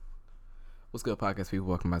What's good, podcast people?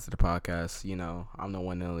 Welcome back to the podcast. You know, I'm the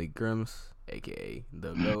one and only Grims, aka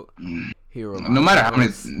the GOAT. Hero. No matter how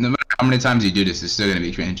many times you do this, it's still gonna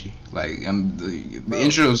be cringy. Like the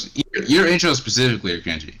intros, your intros specifically are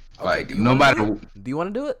cringy. Okay, like no matter. Do you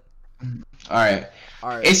want to do it? All right.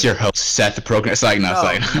 It's your host Seth, the program. It's like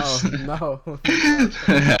no.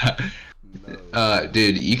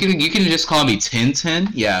 Dude, you can just call me Tintin.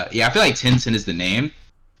 Yeah. I feel like Tintin is the name.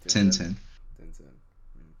 Tintin.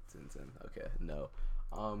 Okay, no.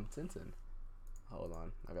 Tintin. Hold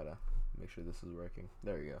on, I gotta make sure this is working.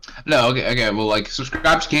 There we go. No, okay. Well, like,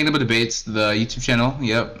 subscribe to Kingdom of Debates, the YouTube channel.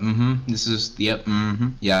 Yep. This is Yeah.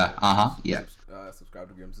 Yeah. Subscribe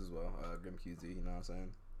to Grims as well. Grim QZ. You know what I'm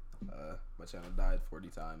saying? My channel died 40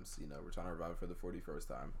 times. You know, we're trying to revive it for the 41st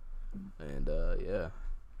time. And yeah.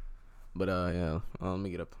 But yeah. Let me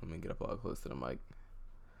get up all close to the mic.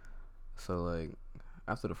 So like,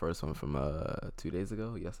 after the first one from 2 days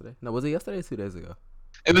ago, yesterday. No, was it yesterday or 2 days ago?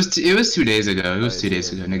 It was 2 days ago. It was 2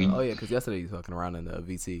 days ago, nigga. Oh yeah, because yesterday you was fucking around in the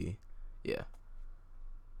VT. Yeah.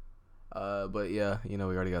 But yeah, you know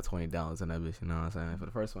we already got 20 downloads in that bitch. You know what I'm saying? For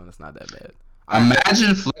the first one, it's not that bad.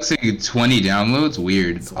 Imagine flexing 20 downloads.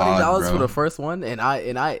 Weird. $20 for the first one, and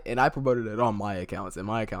I promoted it on my accounts, and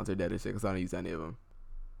my accounts are dead as shit because I don't use any of them.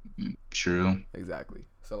 True. Exactly.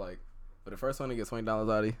 So like, for the first one to get $20 out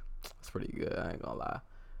of you, it's pretty good. I ain't gonna lie.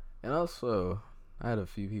 And also, I had a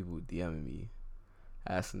few people DMing me,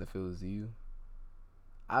 asking if it was you.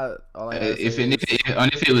 If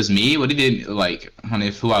it was me, what did it like?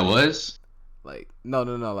 If who I was? Like no,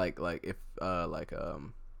 like if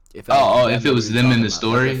if it was them in the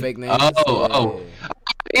story. Like fake names.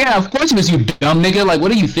 Yeah, of course it was you, dumb nigga. Like,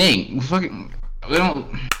 what do you think? We don't.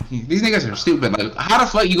 These niggas are stupid. Like, how the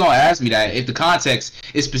fuck you gonna ask me that if the context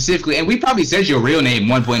is specifically? And we probably said your real name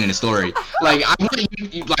one point in the story. Like, I want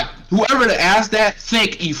you like whoever to ask that,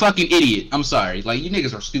 think you fucking idiot. I'm sorry. Like, you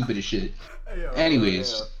niggas are stupid as shit.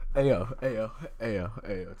 Anyways. Ayo,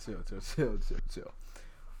 chill.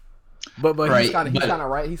 But right, he's kind of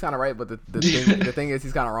right. He's kind of right. But the thing is,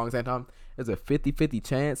 he's kind of wrong at the same time. There's a 50-50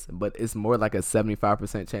 chance, but it's more like a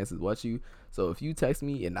 75% chance is what you. So if you text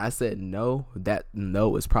me and I said no, that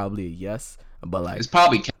no is probably a yes. But like, it's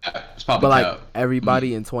probably cap. Like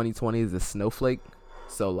everybody in 2020 is a snowflake.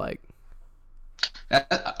 So like, I'm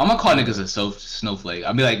gonna call niggas a snowflake.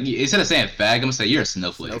 I'll be like, instead of saying fag, I'm gonna say you're a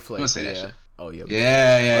snowflake. I'm gonna say that shit. Oh yeah.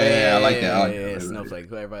 Yeah. I like that. Yeah, snowflake.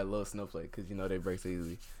 Everybody loves snowflake because you know they break so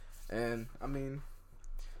easily. And I mean,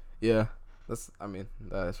 yeah, that's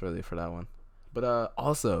really for that one. But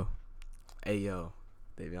also, hey yo,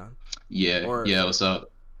 Davion. Yeah. What's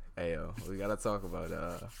up? Hey yo, we gotta talk about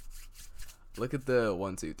look at the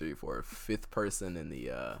 1, 2, 3, 4 fifth person in the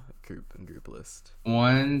group list.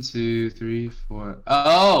 1, 2, 3, 4.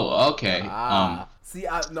 Oh, okay. See,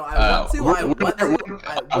 hold up.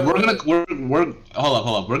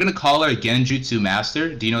 We're gonna call her Genjutsu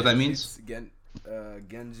Master. Do you know what that means?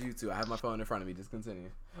 Genjutsu. I have my phone in front of me. Just continue.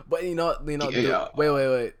 But you know. Wait. Hold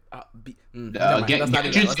on.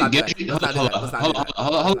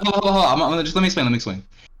 Just let me explain.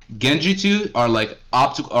 Genjutsu are like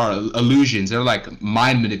optical or illusions. They're like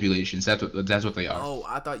mind manipulations. That's what they are. Oh,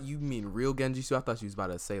 I thought you mean real Genjutsu. I thought you was about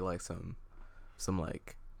to say like some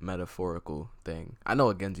like metaphorical thing. I know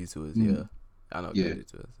what Genjutsu is. Yeah, I know what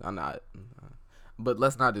Genjutsu is. I'm not. But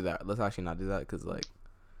let's not do that. Let's actually not do that because like,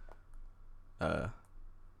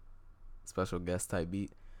 special guest type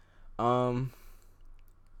beat.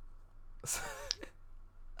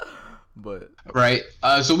 But right.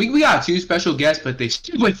 So we got 2 special guests, but they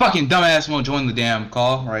stupid fucking dumbass won't join the damn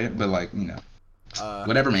call, right? But like, you know,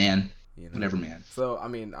 whatever, man. You know, whatever, man. So I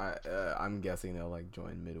mean, I'm guessing they'll like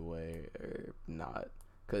join midway or not,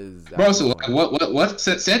 cause. Bro, so like, what?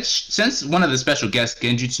 Since one of the special guests,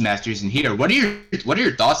 Genjutsu Master, isn't here, what are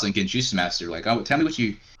your thoughts on Genjutsu Master? Like, tell me what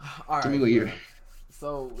you. Tell me what you're.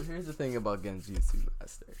 So here's the thing about Genjutsu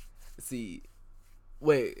Master. See,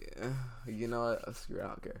 wait, you know what? Screw it, I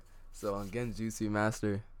don't care. So on Genjutsu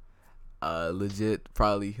Master, legit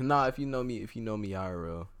probably if you know me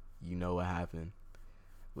IRL, you know what happened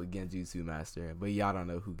with Genjutsu Master, but y'all don't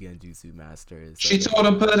know who Genjutsu Master is. So she told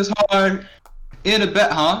him put his heart in a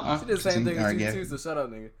bet, huh? She did the same thing as you too, so shut up,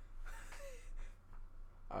 nigga.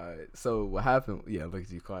 Alright, so what happened? Yeah, look at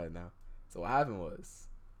you quiet now. So what happened was.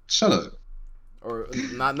 Shut up. Or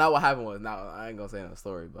not what happened was. Now I ain't gonna say no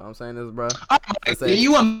story, but I'm saying this, bro.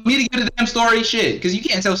 You want me to get a damn story, shit? Because you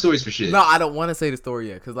can't tell stories for shit. No, I don't want to say the story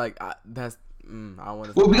yet, cause like I want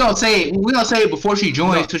to. Well, we gonna say it before she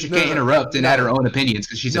joins, so she can't interrupt and add her own opinions,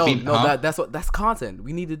 because she's a female. That's content.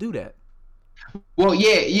 We need to do that. Well,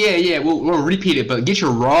 yeah. We'll repeat it, but get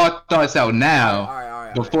your raw thoughts out now. All right.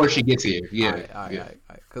 before she gets here. Yeah, all yeah.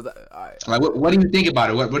 right. Cause Like, what do you think about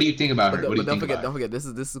it? What do you think about her? What do you don't think about don't her? forget. This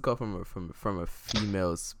is called from a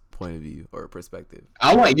female's point of view or perspective.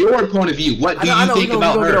 I want your point of view. What do I you know. think We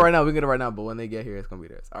about gonna get it her? right now. We get it right now. But when they get here, it's gonna be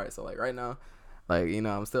theirs. All right. So like right now, like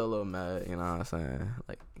I'm still a little mad. You know what I'm saying?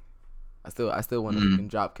 Like I still want to fucking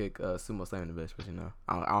drop kick sumo slam the bitch, but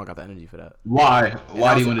I don't got the energy for that. Why?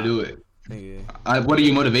 Why do you also, want to do it? Nigga, What are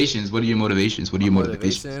your motivations? What are your motivations? What are your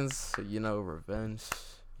motivations? Revenge.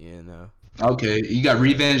 Okay, you got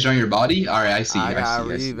revenge on your body. All right, I see. I got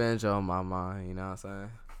I see. revenge on my mind. You know what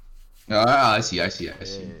I'm saying? I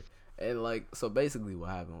see. And like, so basically, what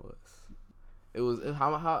happened was, it was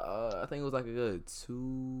how I think it was like a good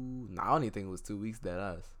 2. No, I don't even think it was 2 weeks dead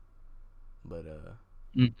ass. But a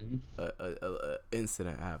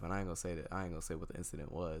incident happened. I ain't gonna say that. I ain't gonna say what the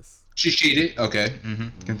incident was. She cheated. Okay.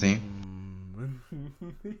 Continue.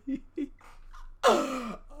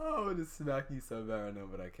 I would have smacked you so bad right now,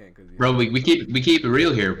 but I can't because Bro, we keep it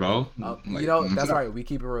real here, bro. That's right. We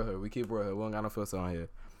keep it real here. We don't got no filter on here.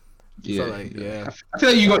 Yeah, so, like, yeah. I feel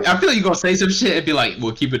like you gonna say some shit and be like,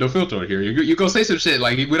 "We'll keep it no filter on here." You gonna say some shit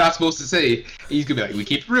like we're not supposed to say. You could be like, "We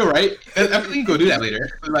keep it real, right?" I feel like you go do that later.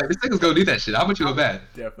 Like this nigga's gonna do that shit. How much you go bad?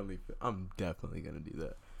 I'm definitely gonna do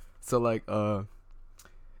that. So like,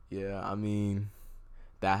 yeah. I mean,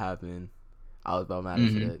 that happened. I was about mad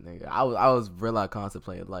as shit, nigga. I was really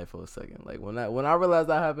contemplating life for a second. Like when I realized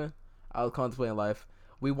that happened, I was contemplating life.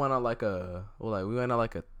 We went on like a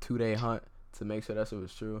 2-day hunt to make sure that shit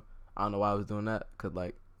was true. I don't know why I was doing that, cause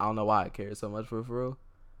like I don't know why I cared so much for real,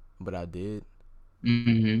 but I did.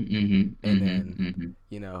 And then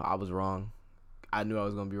I was wrong. I knew I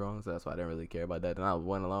was gonna be wrong, so that's why I didn't really care about that. And I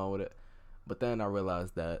went along with it. But then I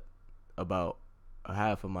realized that about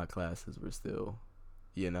half of my classes were still,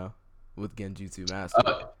 with Genjutsu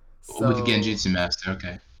Master. With Genjutsu Master,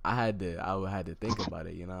 okay. I had to think about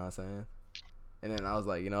it. You know what I'm saying? And then I was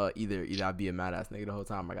like, either I'd be a mad ass nigga the whole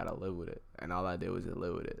time, I gotta live with it. And all I did was just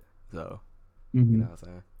live with it. So, you know what I'm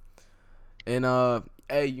saying? And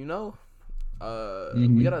hey,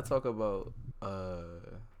 we gotta talk about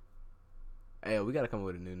we gotta come up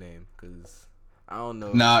with a new name because I don't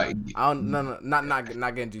know. Not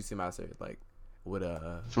Genjutsu Master. Like with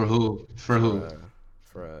for who? For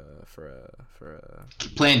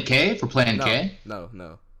Plan K? For Plan K? No.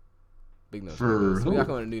 Big Nose. For so we gotta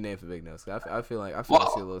come up with a new name for Big Nose. I feel like she's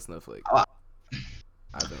a little snowflake.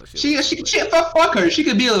 Fuck her. She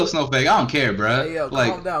could be a little snowflake. I don't care, bro. Hey, yo,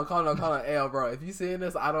 calm down. Hey, yo, bro. If you seeing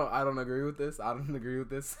this, I don't agree with this.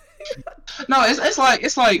 No, it's like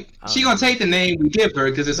she gonna take the name we give her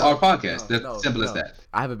because it's our podcast. That's simple as that.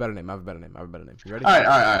 I have a better name. You ready? All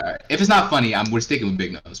right. If it's not funny, we're sticking with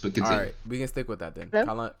Big Nose. But continue. All right, we can stick with that then. Turn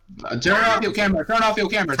off your camera. Turn off the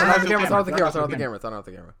camera.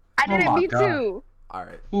 I didn't mean to. All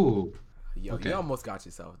right. Ooh. Yo, you almost got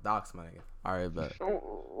yourself. Dox, my nigga. All right, but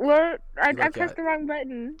What? I pressed the wrong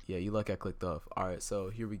button. Yeah, you lucky I clicked off. All right, so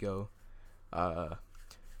here we go. I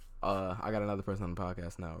got another person on the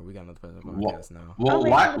podcast now. We got another person on the podcast now. Well,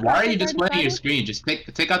 why are you displaying your screen? Just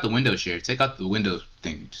take out the window share. Take out the window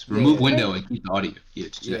thing. Just remove window and keep the audio.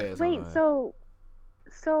 Wait, so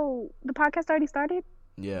the podcast already started?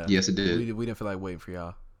 Yeah. Yes, it did. We didn't feel like waiting for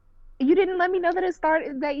y'all. You didn't let me know that it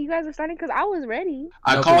started. That you guys are starting because I was ready.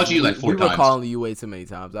 I called you like 4 times. We were calling you way too many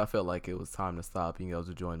times. I felt like it was time to stop. You guys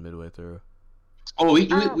were joining midway through. Oh, you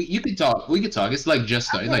could talk. We could talk. It's like just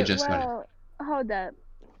started. Okay, it's like just started. Hold up.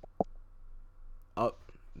 Oh,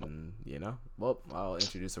 well, I'll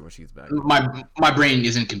introduce her when she's back. My brain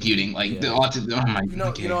isn't computing. Like the autism. Oh my.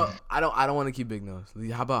 I don't want to keep Big Nose.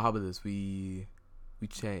 How about this? We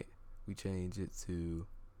change it to.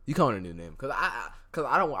 You call it a new name, cause I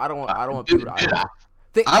don't want people to.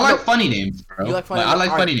 I like funny names, bro. You like funny? I like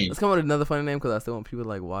funny names. Let's come up with another funny name, cause I still want people to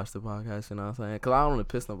like watch the podcast. You know what I'm saying? Cause I don't want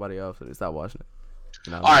to piss nobody off, so they stop watching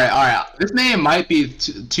it. All right. This name might be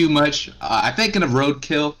too much. I'm thinking of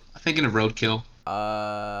Roadkill.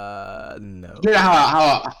 No. You know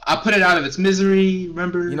how I put it out of its misery.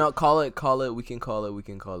 Remember? Call it. We can call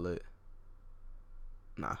it.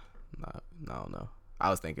 Nah. No. I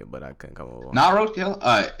was thinking, but I couldn't come up with one. Not Roadkill.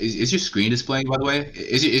 Is your screen displaying? By the way,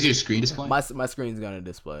 is your screen displaying? My screen's gonna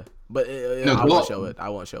display, but I won't show it.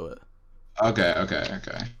 Okay.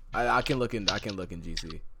 I can look in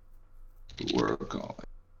GC. Work on.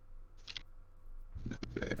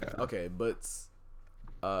 Okay, but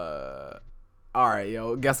all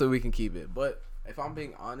right, guess what? We can keep it. But if I'm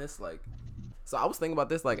being honest, like, so I was thinking about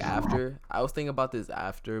this after,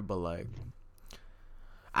 but like.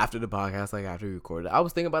 After the podcast, like after we recorded, I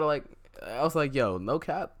was thinking about it. I was like, yo, no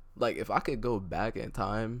cap. Like, if I could go back in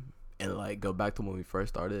time and like go back to when we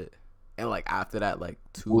first started, and like after that, like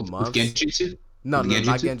 2 With months. Genjutsu? No, with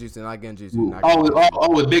not Genjutsu? Genjutsu, not Genjutsu. Ooh. Not Oh,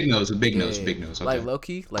 Genjutsu. with big nose, big Yeah, nose, yeah, big yeah. nose. Okay. Like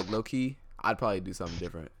low key, I'd probably do something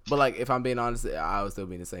different. But like, if I'm being honest, I would still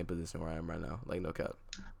be in the same position where I am right now. Like, no cap.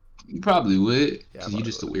 You probably would, Yeah, because you're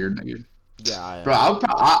just a weird nigga. Yeah, I am. Bro,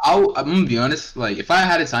 I'm gonna be honest. Like, if I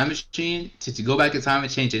had a time machine to go back in time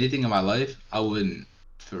and change anything in my life, I wouldn't,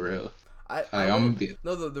 for real. I'm gonna be.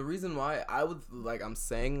 No, the reason why I would like I'm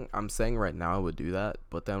saying right now I would do that,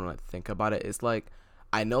 but then when I think about it, it's like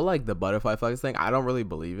I know like the butterfly flags thing. I don't really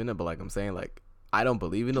believe in it, but like I'm saying like I don't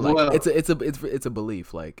believe in it. Like Well, it's a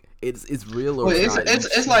belief. Like it's real or well, it's not.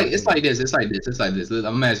 it's like this. I'm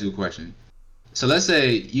gonna ask you a question. So let's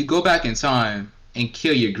say you go back in time and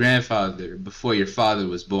kill your grandfather before your father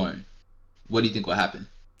was born. What do you think will happen?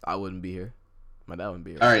 I wouldn't be here. My dad wouldn't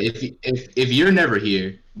be here. All right, if you're never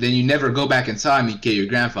here, then you never go back in time and kill your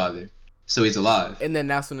grandfather, so he's alive. And then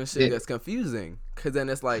that's when the shit gets confusing, cause then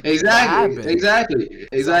it's like Exactly,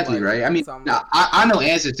 like, right? I mean, like, I know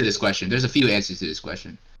answers to this question. There's a few answers to this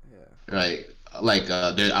question. Yeah. Right, like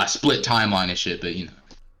there's a split timeline and shit, but you know.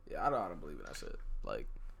 Yeah, I don't believe in that shit. Like,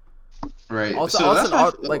 right. Also,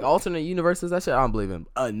 so like alternate universes, that shit I don't believe in.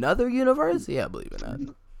 Another universe, yeah, I believe in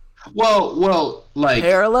that. Well, like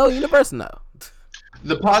parallel universe, no.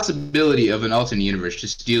 The possibility of an alternate universe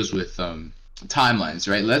just deals with timelines,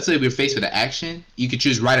 right? Let's say we're faced with an action, you could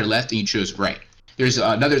choose right or left, and you choose right. There's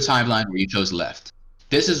another timeline where you chose left.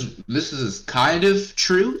 This is kind of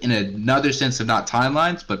true in another sense of not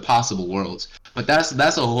timelines, but possible worlds. But that's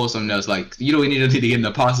a whole something else. Like you don't need to get into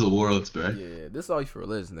possible worlds, bro. Yeah, this is all for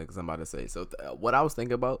religion, niggas. I'm about to say. So what I was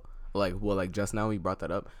thinking about, like just now we brought that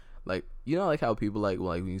up. Like, you know, like how people like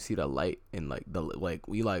when you see the light and like the like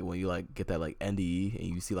we like when you like get that like NDE and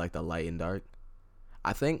you see like the light and dark.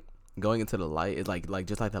 I think going into the light is like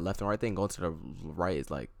just like the left and right thing. Going to the right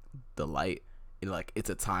is like the light, and like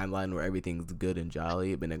it's a timeline where everything's good and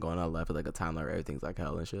jolly, but then going on the left is like a timeline where everything's like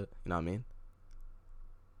hell and shit. You know what I mean?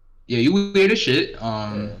 Yeah, you weird as shit.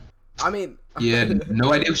 Yeah. I mean, yeah,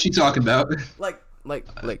 no idea what you talking about. like.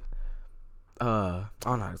 I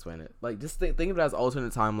don't know how to explain it. Like, just think of it as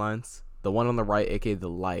alternate timelines. The one on the right, aka the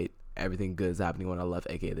light, everything good is happening. One on the left,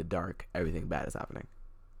 aka the dark, everything bad is happening.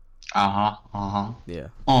 Yeah.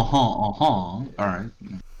 All right.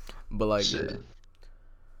 But like, shit.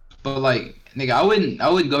 But like, nigga, I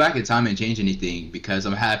wouldn't go back in time and change anything because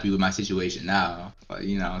I'm happy with my situation now. Like,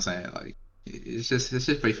 you know what I'm saying? Like, it's just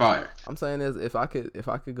pretty fire. I'm saying is if I could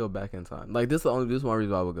go back in time, like this is one reason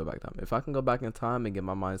why I would go back in time. If I can go back in time and get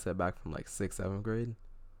my mindset back from like 6th, 7th grade,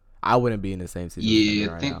 I wouldn't be in the same situation.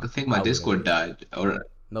 Yeah, I think my Discord died. Or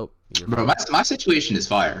nope. Bro, my situation is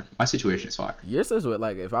fire. My situation is fire. Your situation,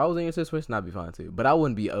 like if I was in your situation, I'd be fine too. But I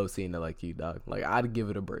wouldn't be OCing it like you, dog. Like I'd give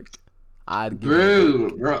it a break. Bro.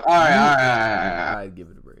 All right. I'd give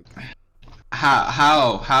it a break.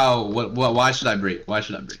 How what why should I break?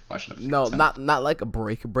 No, not like a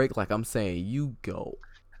break. Like I'm saying you go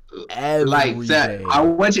every like that. day. I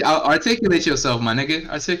want you articulate yourself, my nigga.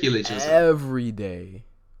 Articulate yourself. Every day.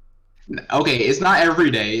 Okay, it's not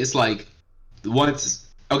every day. It's like once.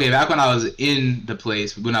 Okay, back when I was in the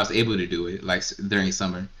place, when I was able to do it, like during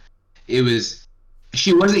summer, it was.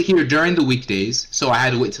 She wasn't here during the weekdays, so I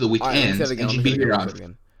had to wait till the weekends, and she'd be here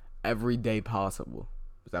on. Every day possible.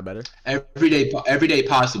 Is that better? Every day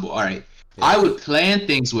possible. All right. Yeah. I would plan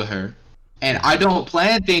things with her, and I don't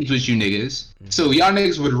plan things with you niggas. Mm-hmm. So y'all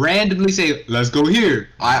niggas would randomly say, "Let's go here."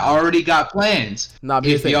 I already got plans.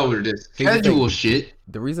 If y'all were to schedule shit.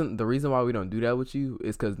 The reason why we don't do that with you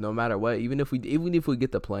is because no matter what, even if we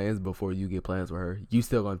get the plans before you get plans with her, you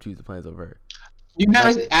still gonna choose the plans over her. You know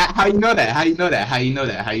how you know that? How you know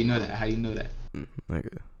that?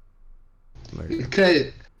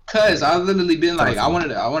 Cause I've literally been like, I want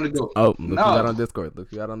to go. Oh, look who got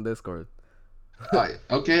on Discord.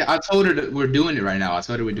 Okay, I told her that we're doing it right now.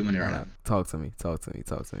 Talk to me.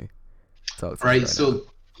 Right, so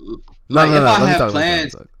like if I have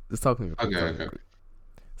plans, just talk to me. Okay.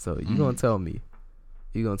 So you gonna tell me?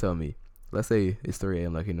 Let's say it's 3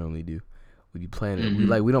 a.m. like you normally do. We be planning.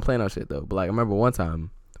 Mm-hmm. We don't plan our shit though. But like I remember one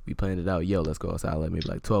time we planned it out. Yo, let's go outside. Like maybe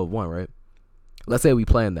like 12-1, right? Let's say we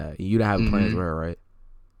planned that. You didn't have plans with her, right?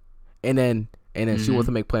 And then she wants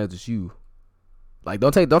to make plans with you. Like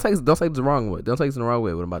don't take this the wrong way. Don't take this the wrong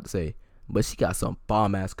way. What I'm about to say. But she got some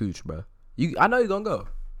bomb ass cooch, bro. I know you're gonna go.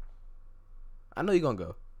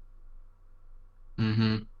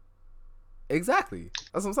 Mm-hmm. Exactly.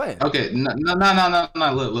 That's what I'm saying. Okay. No.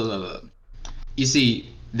 Look. You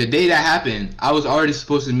see, the day that happened, I was already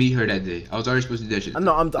supposed to meet her that day. I was already supposed to do that shit.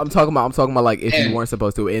 No, I'm talking about like if you weren't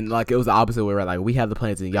supposed to, and like it was the opposite way, right? Like we had the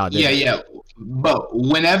plans and y'all did. Yeah. But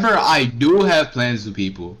whenever I do have plans with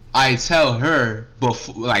people, I tell her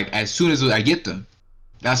before, like as soon as I get them.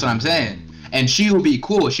 That's what I'm saying. And she will be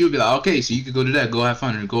cool. She will be like, okay, so you could go to that, go have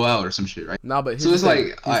fun, or go out, or some shit, right? Nah, but So it's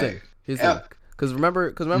like, here's the thing. Cause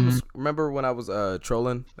remember when I was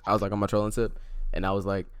trolling, I was like on my trolling tip, and I was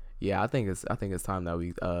like, yeah, I think it's time that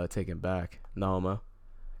we take it back. No homo.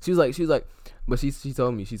 She was like, but she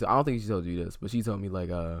told me, I don't think she told you this, but she told me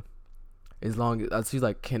like as long as she's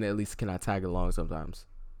like, can I tag along sometimes?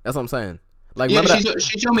 That's what I'm saying. Like, yeah, remember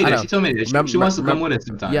she told me that. She told me that. She wants to come with us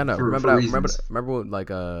sometime. Yeah, no. For Remember when, like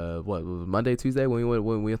what was it, Monday, Tuesday when we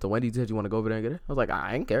went to Wendy's? Did you want to go over there and get it? I was like,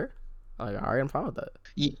 I ain't care. Like, all right, I'm fine with that.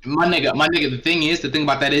 My nigga. The thing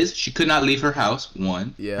about that is she could not leave her house.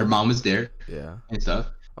 One, yeah, her mom was there. Yeah, and stuff.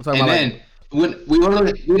 I'm talking and about then when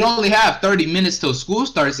we'd only have 30 minutes till school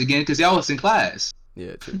starts again because y'all was in class.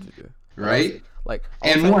 Yeah, true. Right. Like,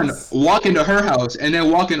 and one walking to her house and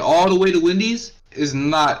then walking all the way to Wendy's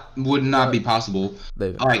would not be possible.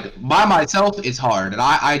 Like by myself, it's hard, and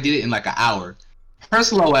I did it in like an hour. Her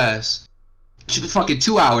slow ass, she was fucking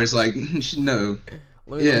 2 hours. Like no,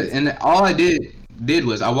 yeah. And all I did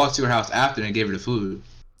was I walked to her house after and gave her the food.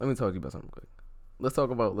 Let me talk to you about something quick. Let's talk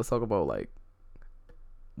about like,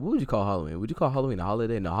 what would you call Halloween? Would you call Halloween a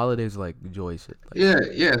holiday? No, holidays are like joy shit. Like, yeah,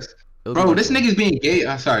 yes. Bro, this nigga's being gay.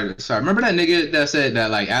 I'm sorry. Remember that nigga that said that,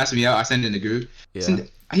 like, asked me out? I sent it in the group. Yeah.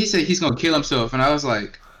 He said he's gonna kill himself, and I was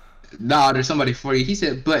like, nah, there's somebody for you. He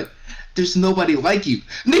said, but there's nobody like you.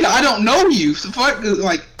 Nigga, I don't know you. So fuck,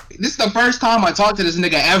 like, this is the first time I talked to this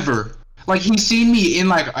nigga ever. Like, he's seen me in,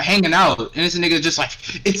 like, hanging out, and this nigga just like,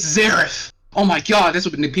 it's Zareth. Oh my god, that's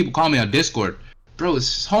what people call me on Discord. Bro,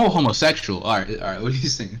 it's homosexual. All right, what are you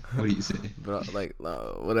saying? Bro, like,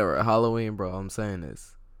 whatever. Halloween, bro, I'm saying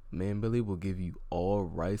this. Me and Billy will give you all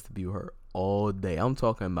rights to be her all day. I'm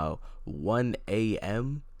talking about 1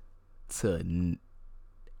 a.m. to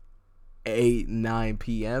 9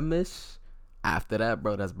 p.m. ish. After that,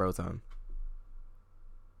 bro, that's bro time.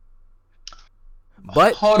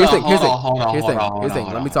 But here's the thing.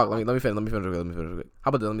 Let me talk. Let me finish. How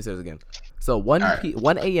about this? Let me say this again. So 1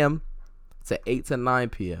 a.m. to 8 to 9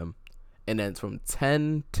 p.m. and then from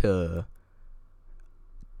 10 to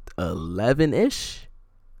 11 ish.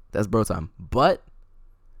 That's bro time. But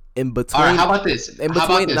in between, alright, how about this?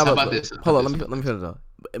 Hold on, let me finish though.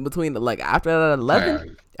 In between, like after that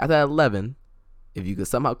 11, if you could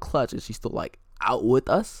somehow clutch and she's still like out with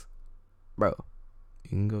us, bro, you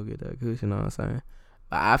can go get that cushion. You know what I'm saying?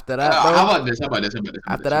 But after that, bro, how about this?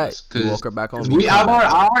 After that, you walk her back home. I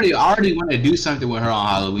already want to do something with her on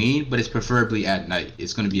Halloween, but it's preferably at night.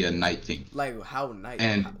 It's gonna be a night thing. Like how night?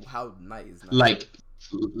 And how night is night?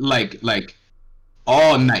 Like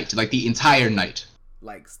all night, like the entire night.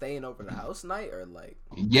 Like staying over the house night or like?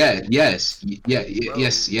 Yes. Nigga.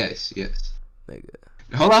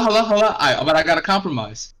 Hold on. But I gotta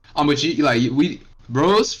compromise. I'm with you. Like we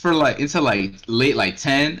bros for like until like late, like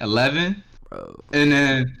 10, 11. Bro. And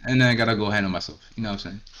then I gotta go handle myself. You know what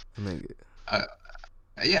I'm saying? Nigga.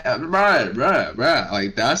 Yeah, bro.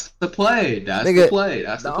 Like that's the play. That's the play.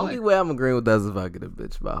 The only way I'm agreeing with that is if I get a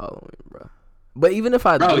bitch by Halloween, bro. But even if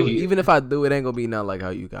I do, it ain't gonna be nothing like how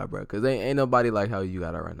you got, bro. Cause ain't nobody like how you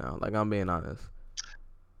got it right now. Like I'm being honest.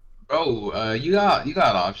 Bro, you got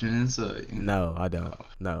options. No, I don't.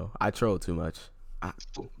 No, I troll too much.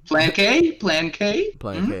 Plan K. Plan K,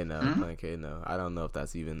 no. I don't know if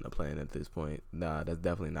that's even a plan at this point. Nah, that's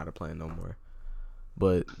definitely not a plan no more.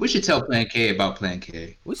 But we should tell Plan K about Plan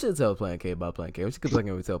K. We should tell Plan K about Plan K. We should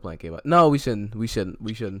tell Plan K about. No, we shouldn't. We should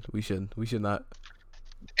not.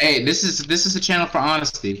 Hey, this is a channel for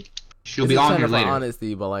honesty. She'll be on here later. For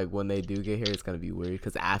honesty, but like when they do get here, it's gonna be weird.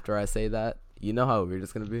 Cause after I say that, you know how weird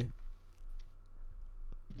it's gonna be.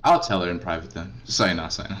 I'll tell her in private then. Say no.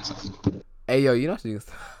 Hey yo, you know she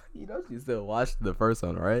still watched the first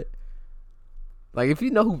one, right? Like if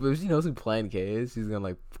she knows who Plan K is, she's gonna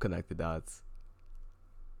like connect the dots.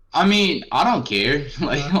 I mean, I don't care.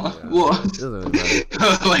 Like, well,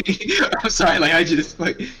 like I'm sorry. Like I just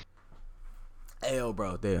like. Hey yo,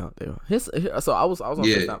 bro, damn. So I was on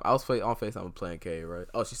FaceTime. I was on FaceTime with Plan K, right?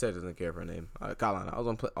 Oh, she said she doesn't care for her name. Carolina. I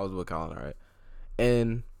was with Carolina, right?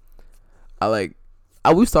 And we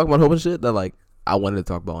was talking about a whole bunch of shit that like I wanted to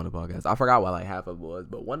talk about on the podcast. I forgot what like half of it was,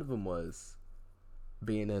 but one of them was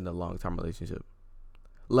being in a long-term relationship.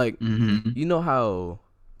 Like, you know how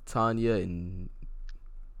Tanya and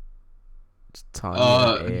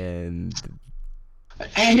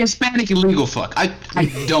Hispanic illegal fuck. I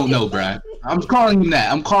don't know, bruh. I'm calling him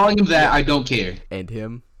that. I don't care. And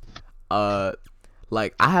him.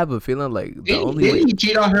 Like I have a feeling like the Didn't, only way didn't he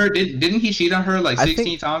cheat on her? Didn't he cheat on her like I 16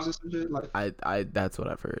 think times or something? Like, I that's what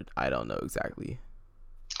I've heard. I don't know exactly.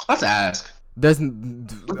 let's ask. There's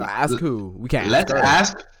ask who? We can't ask Let's her.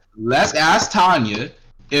 ask. Let's ask Tanya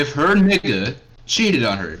if her nigga cheated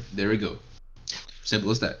on her. There we go.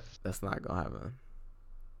 Simple as that. That's not gonna happen.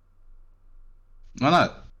 Why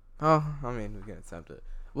not? Oh, I mean, we can attempt it.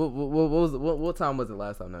 What time was it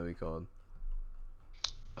last time that we called?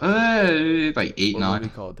 Like 8, Or 9. when we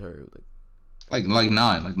called her? Like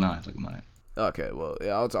 9. Okay, well,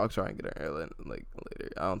 yeah, I'll try and get her early, like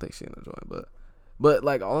later. I don't think she's gonna join, but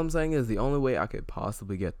like all I'm saying is the only way I could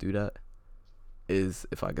possibly get through that is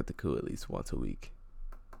if I get the coup at least once a week.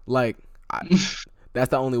 Like, that's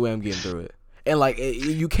the only way I'm getting through it. And like,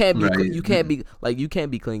 you can't be, Right. you can't be like, you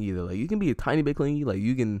can't be clingy either. Like, you can be a tiny bit clingy. Like,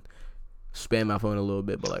 you can spam my phone a little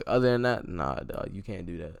bit, but like, other than that, nah, dog, you can't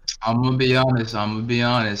do that. I'm gonna be honest.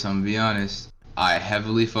 I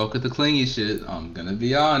heavily fuck with the clingy shit. I'm gonna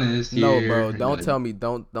be honest No, here. bro, don't tell me,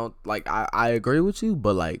 don't like. I agree with you,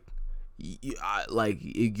 but like,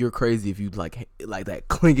 you're crazy if you like that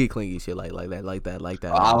clingy shit, like that. I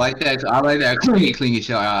like that clingy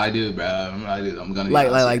shit. I do, bro. I do. I'm gonna be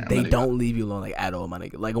honest Like here. they I'm gonna don't leave you alone like at all, my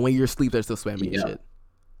nigga. Like when you're asleep, they're still spamming your Yeah. shit.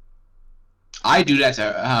 I do that to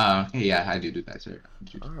her. Yeah, I do that to her.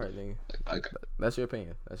 All right, nigga. Like, That's your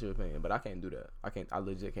opinion. But I can't do that. I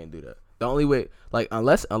legit can't do that. The only way, like,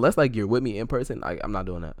 unless like you're with me in person, I'm not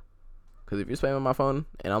doing that. Cause if you're spamming my phone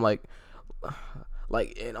and I'm like,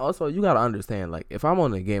 and also you gotta understand, like, if I'm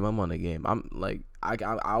on the game, I'm on the game. I'm like,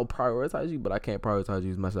 I'll prioritize you, but I can't prioritize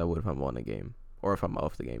you as much as I would if I'm on the game or if I'm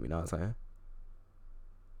off the game. You know what I'm saying?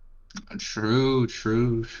 true.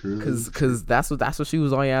 Cause that's what she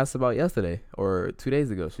was on your ass about yesterday or 2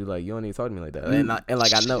 days ago. She was like, you don't need to talk to me like that. And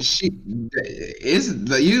like I know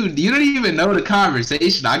You don't even know the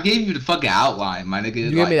conversation. I gave you the fucking outline, my nigga.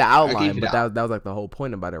 you gave me the outline, but that that was like the whole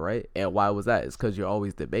point about it, right? And why was that? It's because you're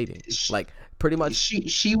always debating. Like pretty much.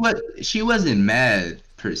 she wasn't mad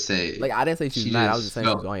per se. Like I didn't say she was mad. I was just saying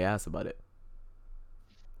she was felt- on your ass about it.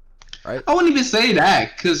 Right? I wouldn't even say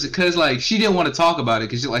that, cause like she didn't want to talk about it,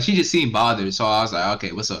 cause she just seemed bothered. So I was like,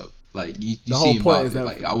 okay, what's up? Like you The whole seem point is bothered.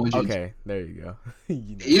 that. Like I want you. Okay, there you go.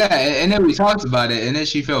 You know. Yeah, and then we talked about it, and then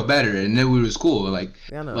she felt better, and then we was cool. Like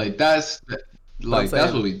Yeah, I know. like that's saying-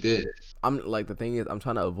 that's what we did. I'm like the thing is I'm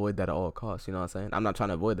trying to avoid that at all costs. You know what I'm saying? I'm not trying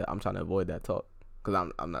to avoid that. I'm trying to avoid that talk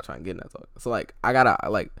because I'm not trying to get in that talk. So like I gotta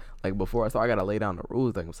like before I gotta lay down the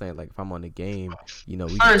rules. Like I'm saying, like if I'm on the game, you know,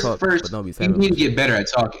 we can talk, but don't be You saying need to get better at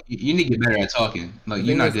talking. You need to get better at talking. Like The you're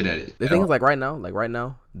thing not is- good at it. The at thing all. is, like right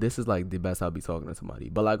now, this is like the best I'll be talking to somebody.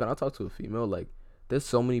 But like when I talk to a female, like there's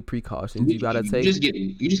so many precautions you gotta take.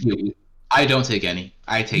 You just get. I don't take any.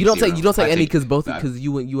 I take. You don't zero. take I any because none. because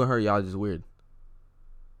you and her y'all just weird.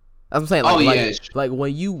 That's what I'm saying. Oh, Like, yeah. like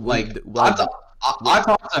when you Like I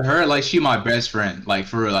talk to her like she my best friend. Like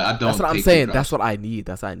for real. Like I don't. that's what I'm take saying. precautions. That's what I need.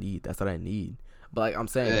 That's what I need. But like I'm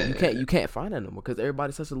saying, you can't find that no more because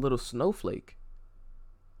everybody's such a little snowflake.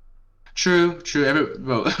 True.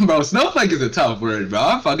 Bro, snowflake is a tough word, bro.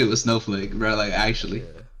 I'm fucking with snowflake, bro. Like actually. Yeah.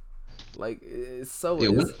 Like it's so. Yeah,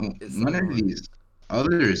 it's when so are hard. these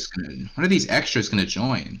others gonna? When are these extras gonna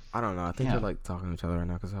join? I don't know. I think Yeah. they're like talking to each other right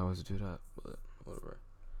now because I always do that. But whatever.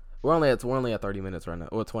 We're only at 30 minutes right now.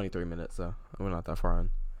 Or 23 minutes, so we're not that far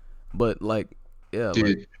in. But like, yeah, like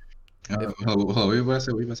Dude. Hold on, what you about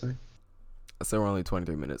to say? I said we're only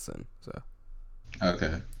 23 minutes in. So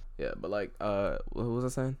Okay. yeah, but like, what was I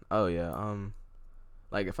saying? Oh yeah,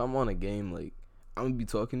 like if I'm on a game, like I'm gonna be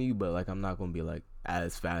talking to you, but like I'm not gonna be like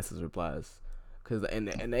as fast as replies, cause and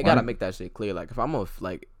they gotta make that shit clear. Like if I'm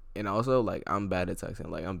like, and also like I'm bad at texting.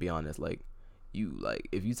 Like I'm be honest, like. You like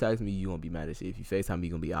if you text me, you gonna be mad as shit. If you FaceTime me,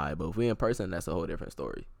 you gonna be alright. But if we in person, that's a whole different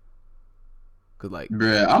story. Cause like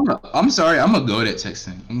Bruh, I'm sorry, I'm a good at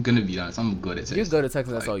texting. I'm gonna be honest, I'm good at texting. you're good at texting.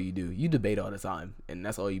 That's Like, all you do. You debate all the time, and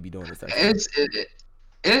that's all you be doing is texting.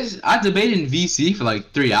 It's I debated in VC for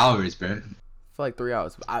like 3 hours, bro. For like 3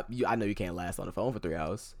 hours. I know you can't last on the phone for 3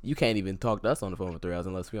 hours. You can't even talk to us on the phone for 3 hours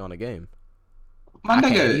unless we on a game. My I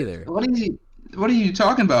can't nigga, either. what are you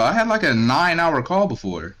talking about? I had like a 9-hour call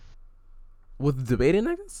before. With debating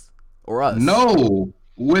niggas or us? No,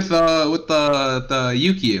 with the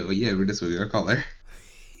Yukio. Yeah, that's what I call her.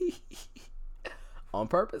 On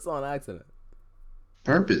purpose or on accident?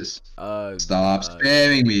 Purpose. Uh, Stop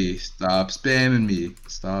spamming me. Stop spamming me.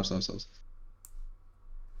 Stop.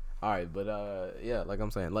 All right, but yeah, like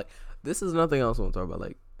I'm saying, like this is nothing else I want to talk about.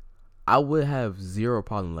 Like, I would have zero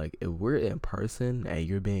problem. Like, if we're in person and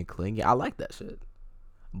you're being clingy, I like that shit.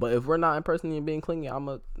 But if we're not in person and you're being clingy,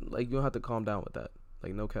 like you don't have to calm down with that.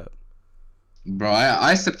 Like, no cap. Bro,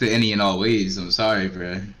 I stuck to any and all ways. I'm sorry,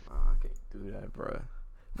 bro. I can't do that, bro.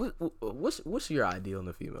 What's your ideal in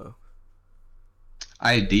the female?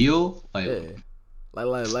 Ideal, like,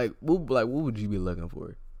 Yeah, what would you be looking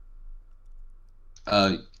for?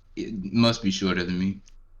 uh, it must be shorter than me.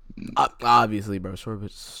 Obviously, bro. Come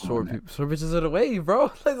on, man. Short bitches are the wave, bro.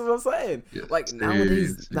 That's what I'm saying. Yeah, Like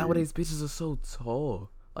serious. nowadays, bitches are so tall.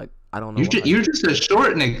 Like I don't know. You're just a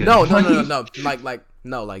short nigga. No.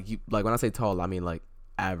 No. Like you. Like when I say tall, I mean like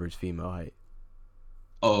average female height.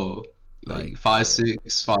 Oh, Like like 5'6",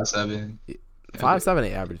 5'7". 5'7"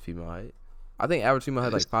 ain't average female height. I think average female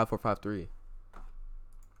height like 5'4", 5'3".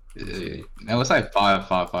 No, it's like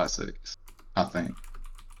 5'5", 5'6". I think.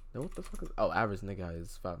 No, what the fuck is? Oh, average nigga height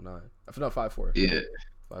is 5'9". No, 5'4". Yeah.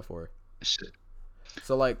 5'4". Shit.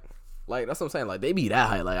 So like that's what I'm saying. Like they be that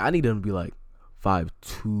height. Like I need them to be like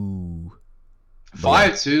 5'2".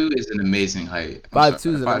 5'2" is an amazing height. 5'2"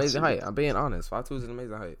 is an amazing height. I'm being honest. 5'2" is an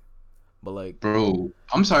amazing height. But like, Bro,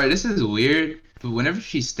 I'm sorry, this is weird, but whenever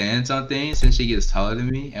she stands on things and she gets taller than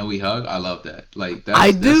me and we hug, I love that. Like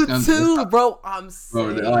I that's do gonna, too, bro. I'm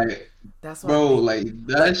bro. saying. Like, That's bro, what like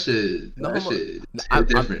that like, shit. no That homo- shit. I'm-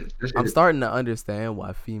 Different. That I'm shit- starting to understand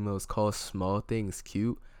why females call small things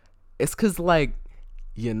cute. It's cause like,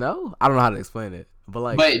 I don't know how to explain it, but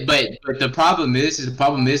like, But the problem is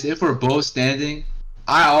if we're both standing,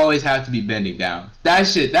 I always have to be bending down. That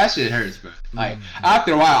shit hurts, bro. Like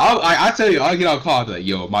after a while, I tell you, I'll get on call, I'll be like,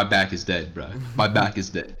 yo, my back is dead, bro. My back is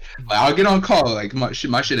dead. Like I'll get on call, like my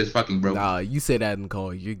shit is fucking broken. nah, you say that in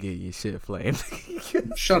call, you're getting your shit flamed.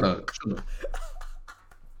 Shut up.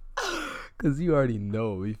 Cause you already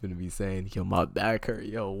know we finna be saying, yo, my back hurt,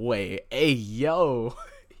 yo, wait, hey, yo.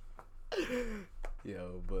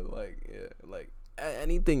 Yo, but like, yeah, like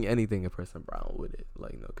anything a person brown with it,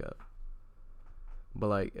 like no cap. But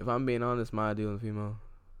like, if I'm being honest, my ideal in female,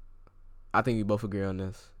 I think we both agree on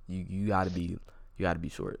this. You gotta be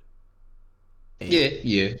short. And,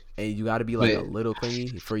 Yeah. And you gotta be like a But- little clingy.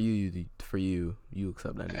 For you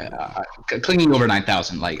accept that. Clinging over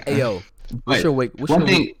 9,000. Like, Hey yo, what's but your weight? What's one your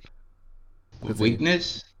thing. Continue.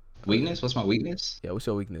 Weakness. What's my weakness? Yeah, what's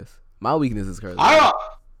your weakness? My weakness is curly. I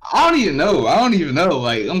don't even know.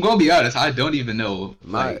 Like, I'm gonna be honest. I don't even know.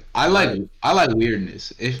 Like, I like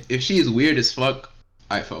weirdness. If she is weird as fuck,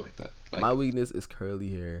 I fuck with that. Like, My weakness is curly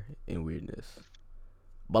hair and weirdness.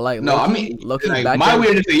 But like, no, I low-key- mean, low-key like, back my then-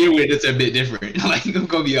 weirdness and your weirdness are a bit different. Like, I'm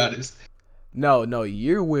gonna be honest. No,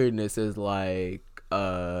 your weirdness is like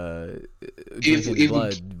drinking if-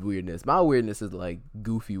 blood weirdness. My weirdness is like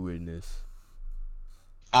goofy weirdness.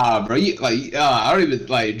 Bro, I don't even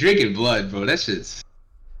like drinking blood, bro. That shit's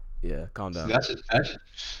Yeah, calm down. that shit.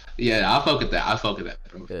 Yeah, I fuck with that,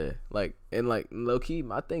 bro. Yeah, like and like low key,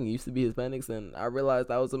 my thing used to be Hispanics, and I realized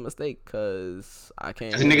that was a mistake because I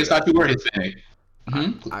can't. Cause niggas thought you were Hispanic.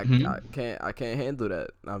 I can't handle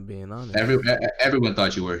that. I'm being honest. Everyone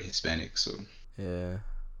thought you were Hispanic, so Yeah.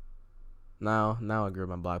 Now I grew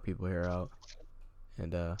my black people hair out,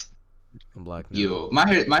 and I'm black now. yo, my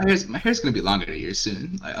hair's gonna be longer here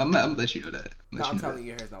soon. Like, I'm gonna let you know that. No, I'm telling you,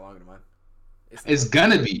 your hair's not longer than mine. It's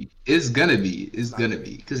gonna be. It's gonna be.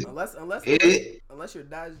 Cause Unless your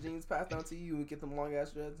dad's genes pass down to you and get them long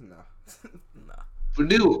ass dreads, nah.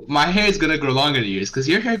 dude, my hair is gonna grow longer than yours. Cause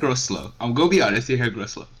your hair grows slow. I'm gonna be honest. Your hair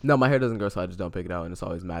grows slow. No, my hair doesn't grow, so I just don't pick it out, and it's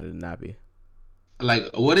always matted and nappy. Like,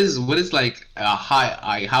 what is like a high?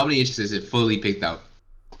 Like, how many inches is it fully picked out?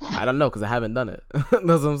 I don't know because I haven't done it. That's what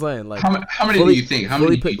I'm saying. Like, How many do you think? How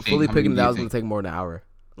many do you think? fully How many picking do it you out is gonna think? take more than an hour.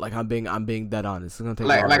 Like I'm being dead honest. It's gonna take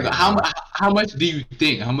Like longer than an hour. how much do you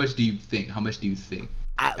think? How much do you think?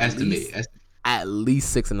 Estimate. At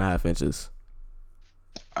least 6.5 inches.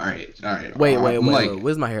 All right. Wait. Like,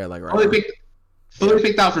 Where's my hair like right fully now?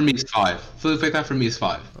 picked out for me is 5. Fully picked out for me is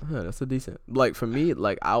 5. Yeah, that's a decent. Like for me,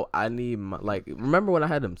 like I need my, like remember when I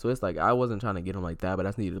had them Swiss? Like I wasn't trying to get them like that, but I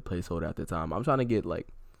just needed a placeholder at the time. I'm trying to get like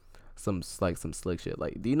some slick shit.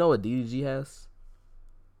 Like, do you know what DDG has?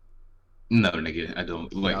 No, nigga, I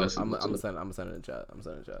don't. Wait, Yeah, listen. I'm gonna send it in chat.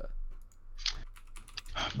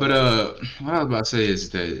 But what I was about to say is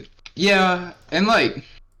that and like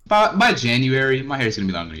by January, my hair's gonna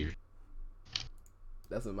be longer than yours.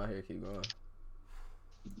 That's if my hair keep growing.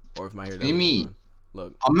 Or if my hair What doesn't do you keep mean? growing.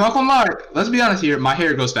 Look, I'm not gonna lie. Let's be honest here. My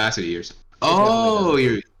hair grows faster than yours. Oh, definitely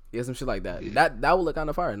you're yeah, some shit like that. That would look kind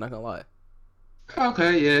of fire. Not gonna lie.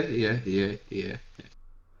 okay. Yeah.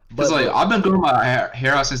 But Cause like look, I've been growing my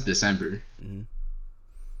hair out since December.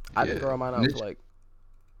 I've been yeah. growing mine out for like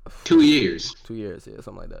 2 years. 2 years, yeah,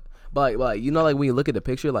 something like that. But like you know, like when you look at the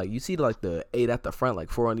picture, like you see like the 8 at the front, like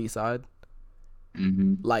 4 on each side.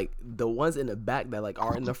 Mm-hmm. Like the ones in the back that like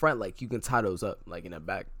are in the front, like you can tie those up like in the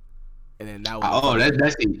back, and then now. Oh,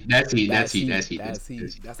 that's heat. That's heat. That's That's heat. heat. That's heat. That's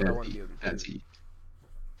heat. That's what I want to be able to do. That's heat.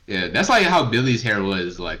 Yeah, that's like how Billy's hair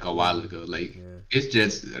was like a while ago. Like it's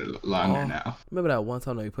just longer now. Remember that one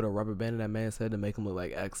time that we put a rubber band in that man's head to make him look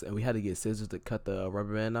like X, and we had to get scissors to cut the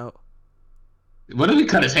rubber band out? What if we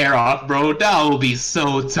cut his hair off, bro? That would be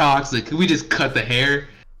so toxic. Could we just cut the hair?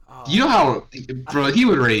 You know how, bro? He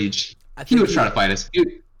would rage. He would try to fight us.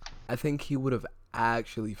 I think he would have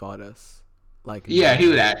actually fought us. Like yeah, he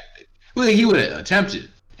would act. Well, he would have attempted,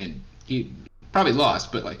 and he probably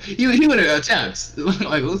lost. But like he would have attempts.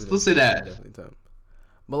 Like let's say that.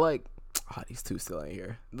 But like, these two still ain't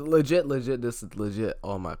here. Legit. This is legit.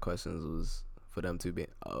 All my questions was for them to be.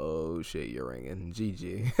 Oh shit, you're ringing.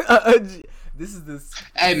 GG. This is this.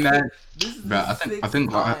 Hey man, bro. I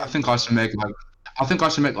think I should make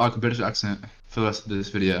like a British accent for the rest of this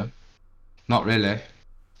video. Not really.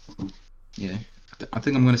 Yeah, I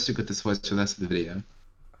think I'm gonna stick with this voice for the rest of the video.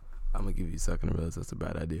 I'm gonna give you a second to realize that's a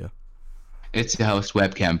bad idea. It's your host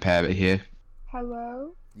webcam Parrot here.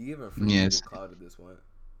 Hello. You give a free yes. cloud at this one.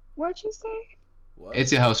 What'd you say? What?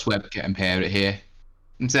 It's your host webcam Parrot here.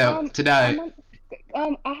 And so today.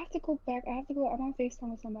 I have to go back. I'm on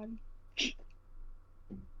FaceTime with somebody.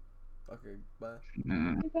 Okay, bye.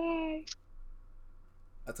 Bye.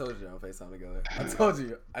 I told you on FaceTime together. I told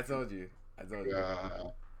you.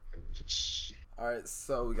 Alright,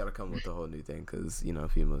 so we gotta come with a whole new thing because, you know,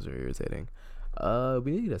 females are irritating.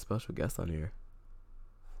 We need a special guest on here.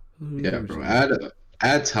 Yeah, bro.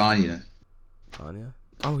 Add Tanya. Tanya?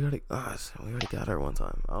 Oh, we already got her one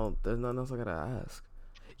time. There's nothing else I gotta ask.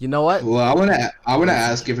 You know what? Well, I wanna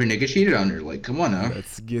ask if her nigga cheated on her. Like, come on now.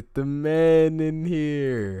 Let's get the man in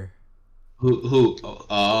here. Who?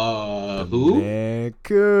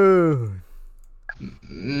 Mancoon.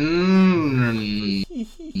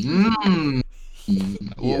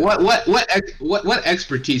 What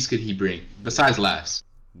expertise could he bring besides laughs?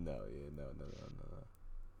 No.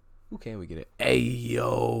 Who can we get it? Hey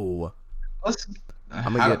yo.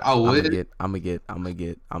 I'm gonna get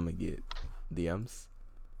DMs.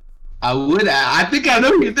 I would. I think I know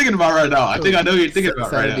who you're thinking about right now. I think I know who you're thinking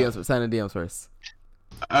about right now. Send the DMs first.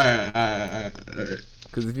 Alright.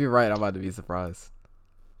 Because if you're right, I'm about to be surprised.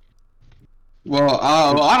 Well,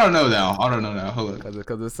 I don't know now. Hold on.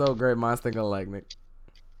 Because it's so great. Mine's thinking like Nick.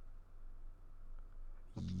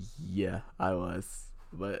 Yeah, I was.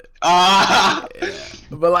 But yeah.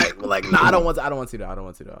 But like, no, I don't want to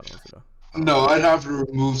though. No, I'd have to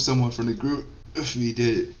remove someone from the group if we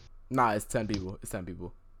did. Nah, it's 10 people.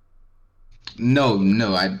 No,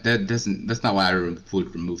 that's not why I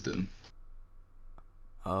would remove them.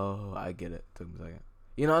 Oh, I get it. Took me a second.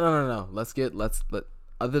 You know, no.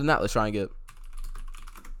 Other than that, let's try and get.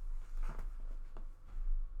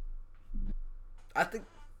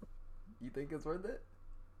 You think it's worth it?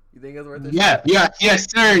 Yeah. Yes,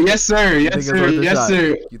 sir. You think it's worth it?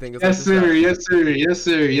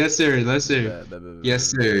 Yes,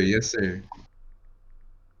 sir.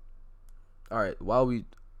 All right. While we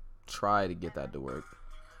try to get that to work.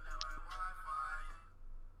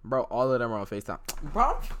 Bro, all of them are on FaceTime.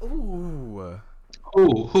 Bro, ooh.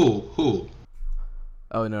 Who?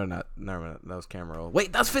 Oh, no, not. Never mind. That was camera roll.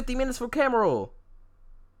 Wait, that's 50 minutes for camera roll.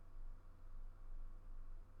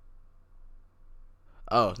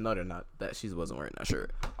 Oh, no, they're not. She wasn't wearing that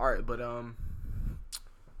shirt. All right, but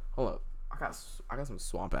hold up. I got some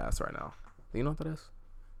swamp ass right now. Do you know what that is?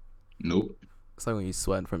 Nope. It's like when you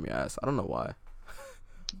sweating from your ass. I don't know why.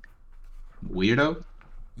 Weirdo.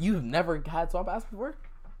 You've never had swamp ass before?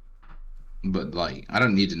 But like, I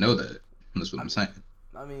don't need to know that. That's what I'm saying.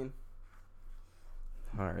 I mean,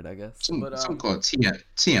 all right, I guess. Some called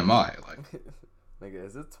TMI. Like, nigga,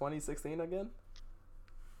 is it 2016 again?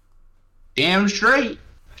 Damn straight.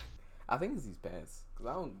 I think it's these pants because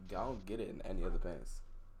I don't get it in any other pants.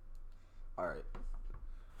 All right,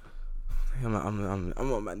 I'm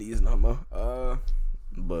on my knees now, mo.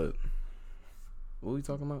 But what are we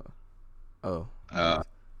talking about? Oh,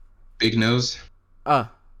 big nose.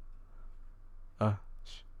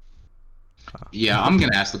 Yeah, I'm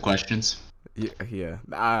gonna ask the questions. Yeah.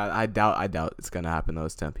 I doubt it's gonna happen though.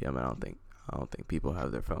 It's 10 p.m. I don't think people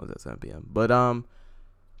have their phones at 10 p.m. But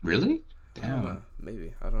really? Damn.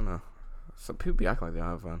 Maybe. I don't know. Some people be acting like they don't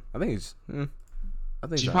have fun. I think it's. I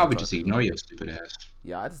think you probably just ignore your stupid ass.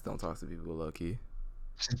 Yeah, I just don't talk to people low key.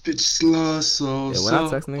 Bitch slow, so yeah, when I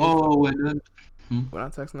text niggas, when I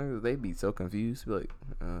text niggas, they be so confused. Be like,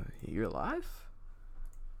 "You're alive?"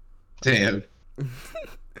 Damn.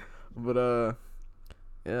 But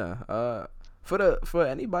yeah. For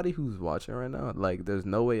anybody who's watching right now, like, there's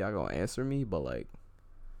no way y'all gonna answer me, but like,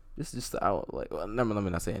 just out like, well, let me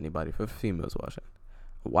not say anybody. For females watching,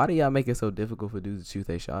 Why do y'all make it so difficult for dudes to shoot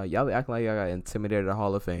their shot? Y'all be acting like y'all got intimidated at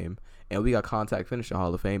Hall of Fame, and we got contact finish at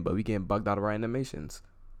Hall of Fame, but we getting bugged out of our animations.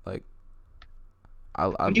 Like, I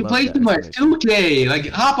You love play that too much explanation. 2K. Like,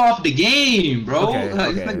 hop off the game, bro. Okay,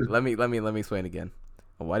 Like, okay. Let me explain again.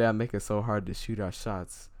 Why do y'all make it so hard to shoot our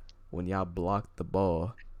shots when y'all block the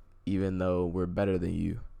ball, even though we're better than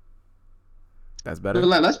you? That's better. But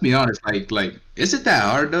like, let's be honest. Like, is it that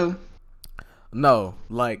hard though? No,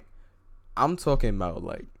 like I'm talking about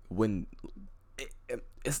like when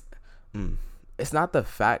it's it's not the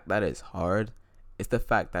fact that it's hard, it's the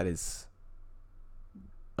fact that it's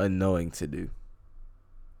annoying to do.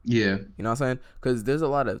 Yeah. You know what I'm saying? Because there's a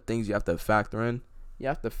lot of things you have to factor in. You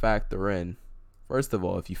have to factor in, first of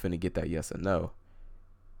all, if you finna get that yes or no.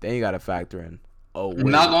 Then you gotta factor in. Oh I'm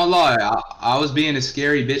wait, not gonna lie. I was being a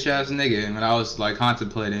scary bitch ass nigga when I was like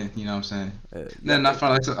contemplating. You know what I'm saying? Then I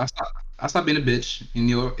finally I stopped being a bitch, and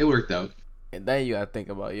it worked out. and then you gotta think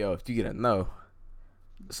about if you get a no,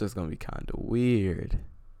 it's just gonna be kind of weird.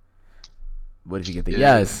 But if you get the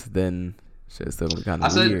yes, then shit's still gonna be kind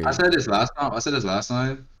of weird. I said this last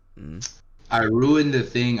time. Mm. I ruined the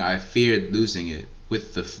thing I feared losing it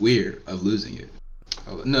with the fear of losing it.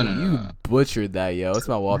 Oh, no. You butchered that, yo. It's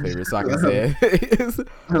my wallpaper, so I can say it.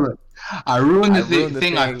 I ruined the ruined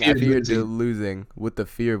thing I feared losing with the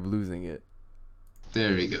fear of losing it.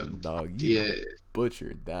 There we go. Dog, you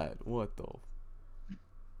butchered that. What the?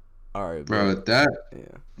 All right, bro.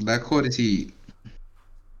 That quality.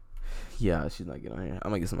 Yeah, she's not getting on here.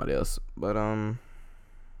 I'm gonna get somebody else, but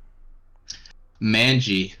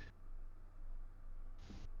Manji.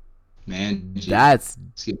 That's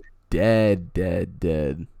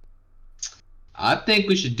dead. I think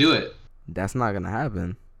we should do it. That's not gonna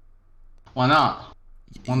happen. Why not?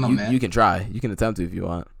 You can try. You can attempt to if you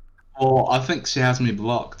want. Well, I think she has me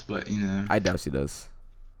blocked, but I doubt she does.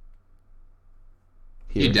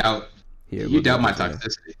 Here. You doubt. Here, you doubt my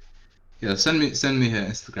toxicity. Yeah, send me her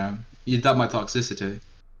Instagram. You doubt my toxicity.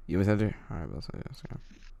 You want to send her? All right, I'll send her Instagram.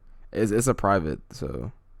 It's a private,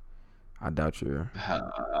 so I doubt you.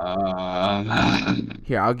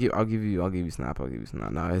 Here, I'll give you Snap.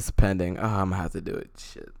 No, it's pending. Oh, I'm gonna have to do it.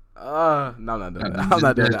 Shit. No, I'm not doing that.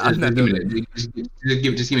 I'm not doing that. Just give me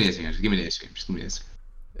the Instagram. Just give me the Instagram.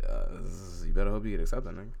 You better hope you get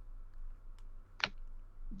accepted, nigga.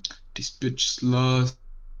 This bitch lost.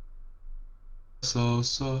 So.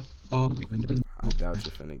 I doubt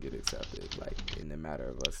you're finna get accepted. Like in the matter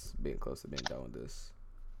of us being close to being done with this.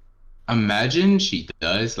 Imagine she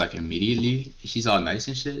does like immediately. She's all nice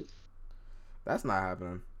and shit. That's not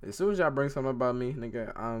happening. As soon as y'all bring something about me,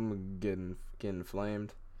 nigga, I'm getting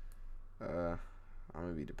flamed. I'm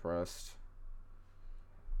gonna be depressed.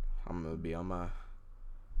 I'm gonna be on my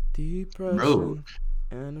depression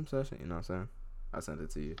and obsession. You know what I'm saying? I sent it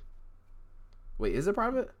to you. Wait, is it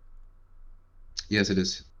private? Yes, it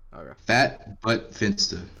is. Okay. Fat butt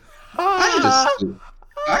Finsta.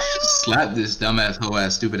 I just slap this dumbass hoe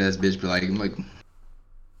ass stupid ass bitch, but I'm like,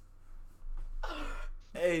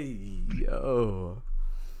 hey yo,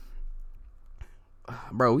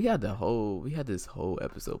 bro, we had this whole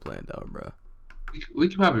episode planned out, bro. We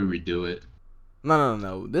could probably redo it.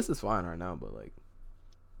 No. This is fine right now, but like,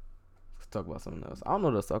 let's talk about something else. I don't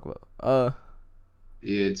know what to talk about.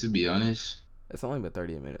 Yeah, to be honest, it's only been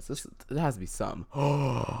 38 minutes. It has to be something.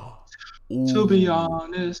 To be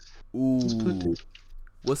honest,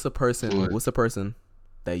 What's a person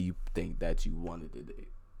that you think that you wanted to date?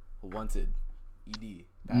 ED.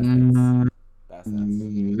 That's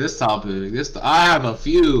this topic. I have a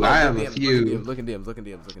few. Look in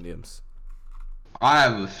DMs. I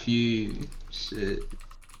have a few. Shit.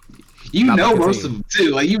 You know most of them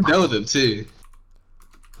too. Like you know them too.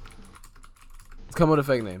 Come with a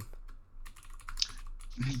fake name.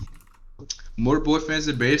 More boyfriends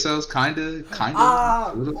than brain cells, kinda.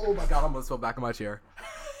 Oh my god! I almost fell back in my chair.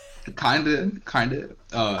 Kinda.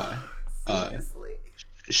 Seriously?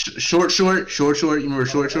 Short. You remember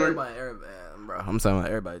short? Everybody, bro. I'm talking about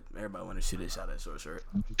everybody. Everybody want to shoot a shot at short.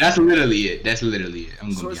 That's literally it.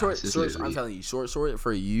 I'm gonna short. I'm telling you, short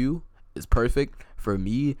for you is perfect. For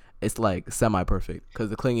me, it's like semi-perfect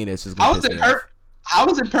because the clinginess is gonna piss me off. How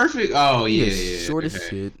was it perfect? Oh yeah. Short as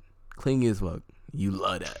shit, clingy as fuck. You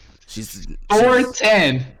love that. She's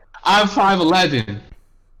 4'10". I'm 5'11".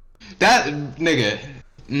 That nigga.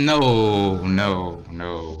 No.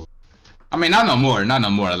 I mean, not no more.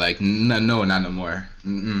 Like no, not no more.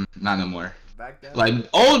 Not no more. Back then. Like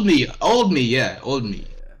old me. Yeah, old me.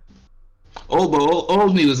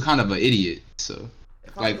 Old me was kind of an idiot. So,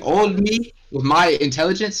 like old me with my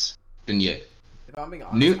intelligence, then yeah. If I'm being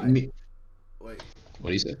honest, Wait. What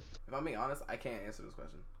do you say? If I'm being honest, I can't answer this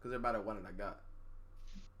question because they're about to one that I got.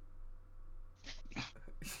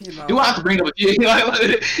 You know. Do I have to bring up a few? Do I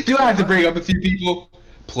have to bring up a few people?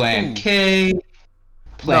 Plan Ooh. K,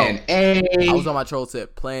 Plan A. I was on my troll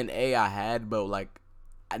tip. Plan A, I had, but like,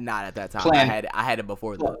 not at that time. I had it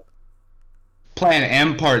before that. Plan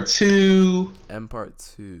M Part 2. M part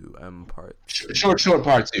 2. Short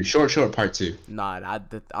Part 2. Short Part 2. Nah, I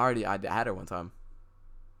had it one time.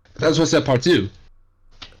 That's what's that Part 2.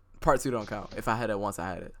 Part 2 don't count. If I had it once, I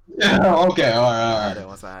had it. Okay, all I had right. it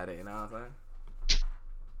once, I had it. You know what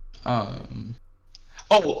I'm saying?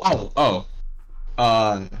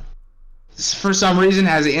 For some reason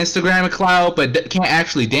has an Instagram account but can't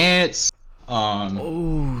actually dance.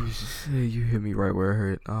 Oh shit! You hit me right where it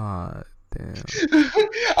hurt. Ah, damn.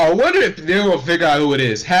 I wonder if they will figure out who it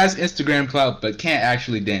is. Has Instagram clout but can't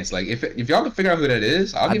actually dance. Like if y'all can figure out who that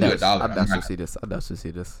is, I'll give you $1. I doubt she'll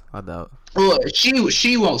see this. I doubt. Well,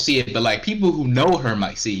 she won't see it, but like people who know her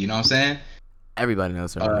might see. You know what I'm saying? Everybody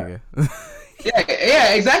knows her, nigga.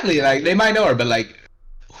 Yeah, exactly. Like they might know her, but like,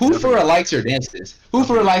 who for her likes her dances? Who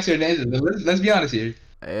for her likes her dances? Let's be honest here.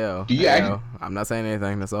 Ayo, Do you actually? I'm not saying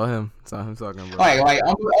anything. That's all him. That's all him talking, bro. Like,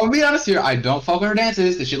 I'll be honest here. I don't fuck with her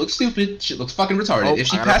dances. This shit looks stupid. Shit looks fucking retarded. Oh, If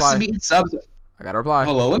she I gotta passes reply. me in subs, I gotta reply.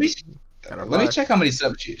 hello. Let me reply. check how many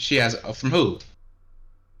subs she has from who?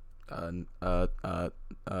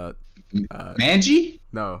 Manji?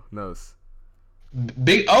 No.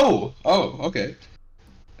 Big okay.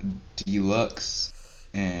 Deluxe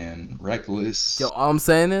and Reckless. Yo, all I'm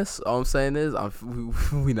saying is,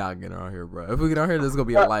 we not getting on here, bro. If we get on here, this is gonna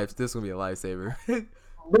be a lifesaver.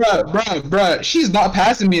 Bruh, she's not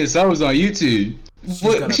passing me in subs on YouTube.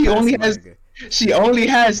 She only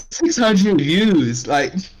has 600 views.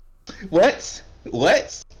 Like, what?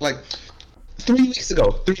 Like, 3 weeks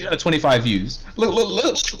ago, 325 views.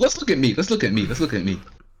 Let's look at me.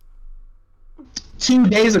 2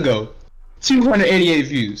 days ago, 288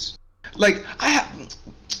 views. Like,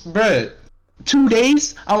 bruh, 2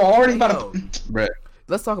 days? I'm already about to, bruh.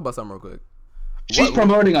 Let's talk about something real quick. She's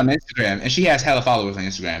promoting on Instagram, and she has hella followers on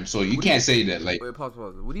Instagram, so you can't say that, like. Wait, pause.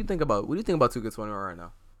 What do you think about 2K21 right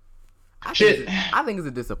now? I think it's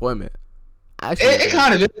a disappointment. Actually, It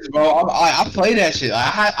kind of is, bro. I play that shit. I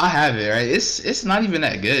have it, right? It's not even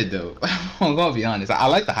that good though. I'm gonna be honest. I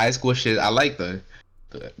like the high school shit. I like the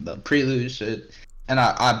prelude shit, and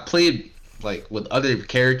I played like with other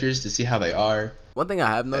characters to see how they are. One thing I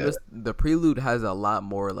have noticed, the prelude has a lot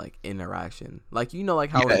more like interaction. Like like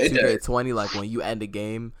how Yeah, in it 2K20, like when you end a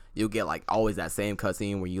game, you'll get like always that same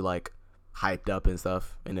cutscene where you like hyped up and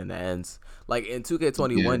stuff, and then it ends. Like in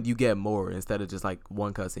 2K21, you get more instead of just like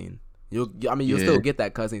one cutscene. You'll still get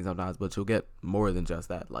that cutscene sometimes, but you'll get more than just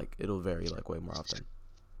that. Like it'll vary like way more often.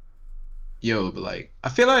 Yo, but like I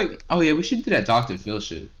feel like we should do that Dr. Phil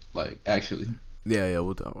shit. Like actually. Yeah,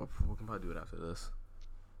 we can probably do it after this.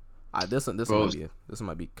 This one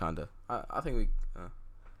might be kinda. I think we.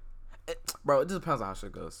 Bro, it just depends on how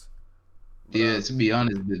shit goes. But, yeah, to be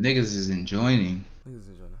honest, the niggas is enjoying. We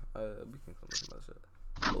can come with that shit.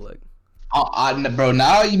 But like, Bro,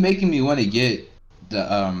 now you making me want to get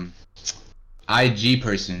the IG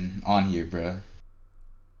person on here, bro.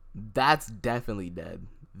 That's definitely dead.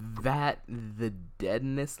 The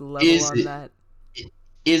deadness level that.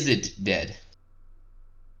 Is it dead?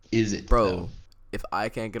 Is it, bro? though? If I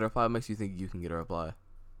can't get a reply, makes you think you can get a reply.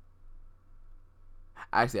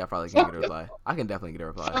 Actually, I probably can't get a reply. I can definitely get a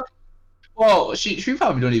reply. Well, she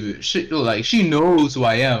probably don't even she knows who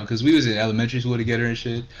I am because we was in elementary school together and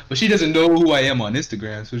shit. But she doesn't know who I am on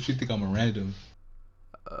Instagram, so she think I'm a random.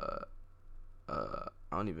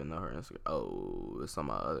 I don't even know her Instagram. Oh, it's on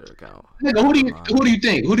my other account. Nigga, who do you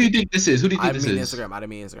think? Who do you think this is? Who do you think this is? Instagram. I didn't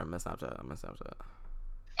mean Instagram. I meant Snapchat.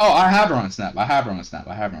 Oh, I have her on Snap. Yeah,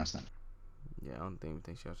 I don't think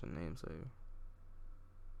she has her name saved.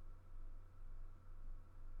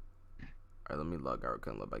 Alright, let me log out.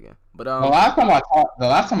 Couldn't log back in. But the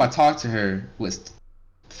last time I talked to her was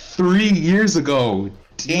 3 years ago.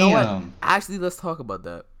 Damn. You know what? Actually, let's talk about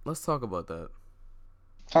that. Talk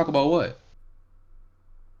about what?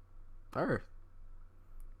 Her.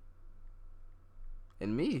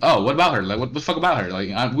 And me. Oh, what about her? Like, what the fuck about her?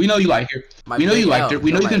 Like, we know you like her. We know you liked her.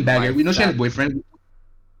 We know you can bag her. We know she has a boyfriend.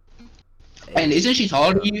 And isn't she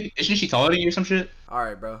taller than you? Or some shit?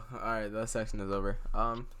 Alright, bro. Alright, that section is over.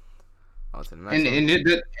 On to the next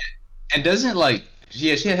one. And doesn't like she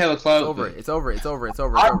had hella clout. It's over. It's done.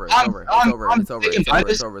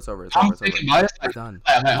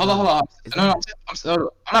 I'm hold on. No, I'm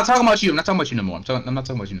not talking about you. I'm not talking about you no more.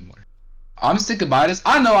 I'm sick about this.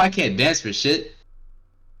 I know I can't dance for shit.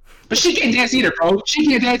 But she can't dance either,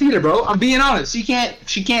 bro. I'm being honest. She can't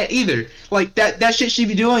either. Like that shit she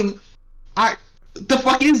be doing. The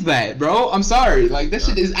fuck is that, bro? I'm sorry. Like, that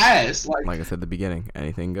shit is ass. Like I said at the beginning,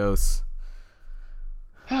 anything goes.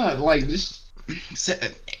 like just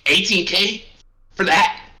 18K for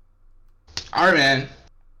that. All right, man.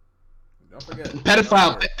 Don't forget.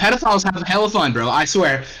 Pedophiles have hella fun, bro. I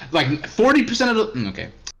swear. Like 40% of the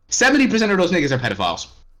 70% of those niggas are pedophiles,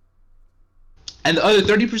 and the other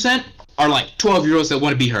 30% are like 12-year-olds that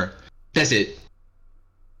want to be her. That's it.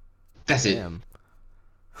 That's it. Damn.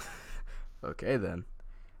 Okay then.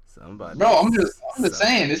 Somebody. Bro, I'm just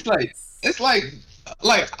saying. It's like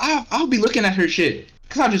I'll be looking at her shit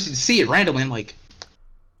because I'll just see it randomly. I'm like,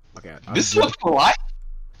 Okay. this is what people like.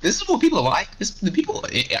 This is what people like. The people are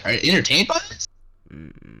entertained by this.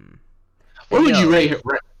 Mm-mm. Where would you rate her?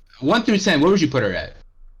 1 through 10. Where would you put her at?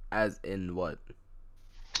 As in what?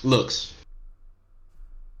 Looks.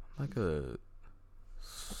 Like a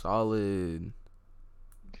solid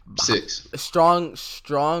 6. strong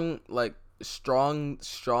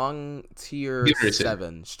tier Give her a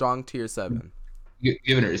 7. Strong tier 7.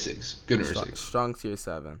 Giving her a 6. Giving her a 6. Strong tier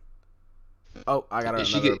 7. Oh, I got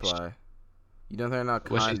She another get- reply. You don't think not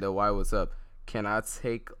What's she- kinda why what's up? Can I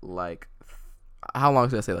take like how long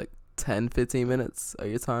should I say, like 10, 15 minutes of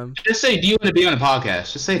your time? Just say, do you want to be on a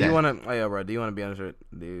podcast? Just say Do that. you wanna bro, do you wanna be on the shirt?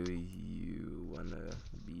 Do you wanna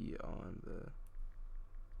be on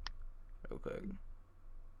the okay.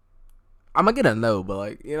 I'm gonna get a no, but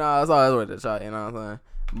like, you know, that's always worth a shot, you know what I'm saying?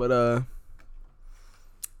 But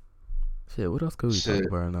shit, what else could we talk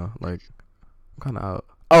about right now? Like, I'm kinda out.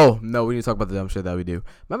 Oh no, we need to talk about the dumb shit that we do.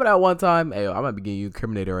 Remember that one time? Hey, I might be getting you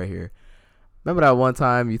incriminated right here. Remember that one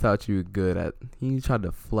time you thought you were good at? You tried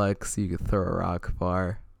to flex, so you could throw a rock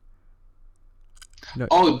far. You know,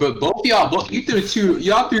 Oh, but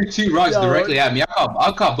y'all threw two rocks Yo. directly at me.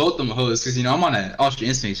 I'll call both them hoes because I'm on that Ultra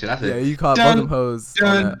Instinct shit. I yeah, said, you caught both dun, them hoes. on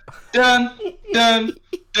dun, that. dun, dun,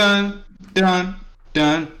 dun, dun,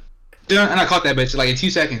 dun, dun, and I caught that bitch like in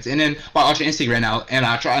 2 seconds. And then my Ultra Instinct ran out, and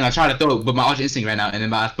I tried to throw it, but my Ultra Instinct ran out, and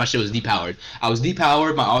then my shit was depowered. I was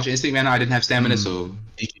depowered. My Ultra Instinct ran out. I didn't have stamina, so.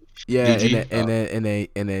 Yeah, GG.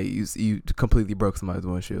 and then you completely broke somebody's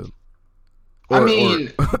windshield.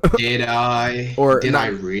 Did I? or did not- I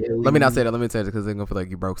really? Let me not say that. Let me say it because they're gonna feel like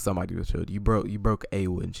you broke somebody's windshield. You broke a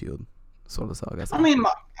windshield. So that's all I guess.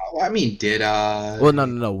 I mean, did I? Well,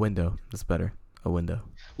 no, window. That's better. A window.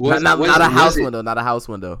 Was- not was- a was house it- window. Not a house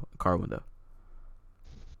window. A car window.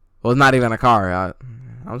 Well, it's not even a car.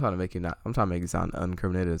 I'm trying to make you sound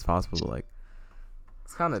uncriminated as possible. But like,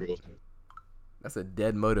 it's kind of that's a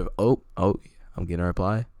dead motive. Oh, I'm getting a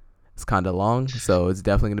reply. It's kind of long, so it's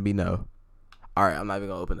definitely gonna be no. All right, I'm not even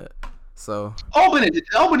gonna open it. So Open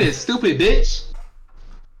it, stupid bitch.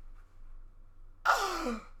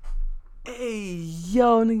 hey,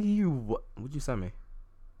 yo, nigga, what'd you send me?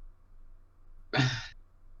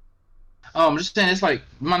 I'm just saying, it's like,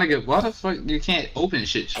 my nigga, why the fuck you can't open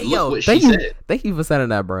shit? Hey, Look yo, what she said. thank you for sending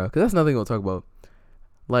that, bro. Cause that's nothing we'll talk about.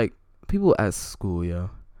 Like people at school, yo,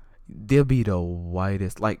 they'll be the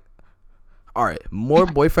whitest. Like, all right, more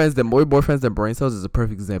boyfriends than brain cells is a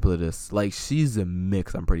perfect example of this. Like, she's a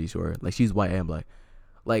mix. I'm pretty sure. Like, she's white and black.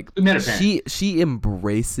 Like, We met her parents. she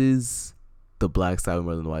embraces the black side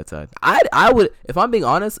more than the white side. I would, if I'm being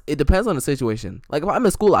honest, it depends on the situation. Like, if I'm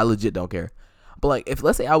in school, I legit don't care. But like, if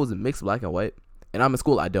let's say I was a mixed black and white, and I'm in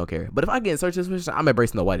school, I don't care. But if I get in certain situations, I'm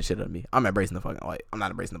embracing the whitest shit out of me. I'm embracing the fucking white. I'm not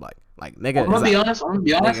embracing the black. Like, nigga, I'm gonna be honest.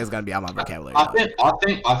 nigga, it's gonna be out my vocabulary.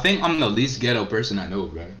 I think I'm the least ghetto person I know,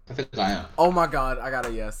 bro. I think I am. Oh my god, I got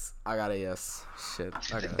a yes. Shit, I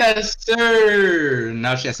got it. Yes, sir.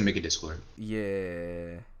 Now she has to make a Discord.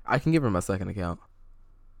 Yeah, I can give her my second account.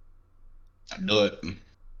 I know it.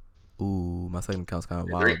 Ooh, my second account's kind of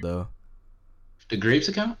wild Great. though. The Grapes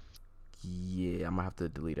account? Yeah, I'm gonna have to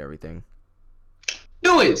delete everything.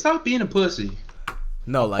 Do it. Stop being a pussy.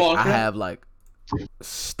 No, like Fuck I it. have like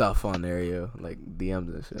stuff on there, yo, like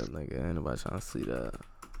DMs and shit. Like, ain't nobody trying to see that.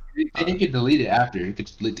 And you can delete it after. You can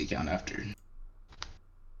delete the account after. Yeah,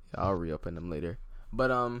 I'll reopen them later. But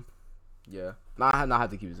yeah, I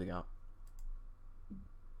have to keep this account.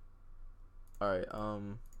 All right,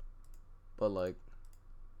 but like,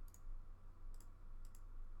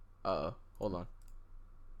 hold on.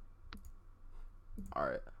 All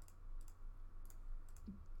right.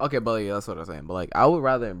 Okay, but yeah, that's what I'm saying. But like, I would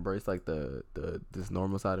rather embrace like the this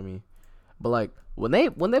normal side of me. But like, when the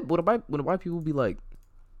white people be like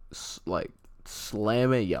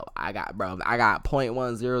slamming, yo, I got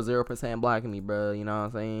 0.100% black in me, bro. You know what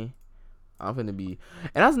I'm saying? I'm finna be,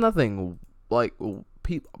 and that's nothing. Like,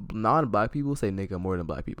 non-black people say nigga more than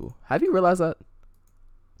black people. Have you realized that?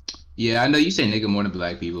 Yeah, I know you say nigga more than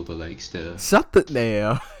black people, but like still. Shut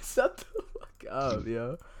the fuck up,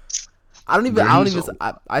 yo. I don't even.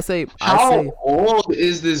 I say. How old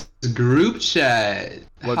is this group chat?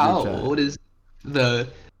 What How group chat? old is the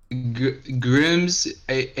Grims,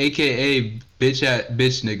 aka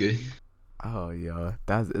bitch nigga? Oh, yo,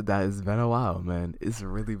 that has been a while, man. It's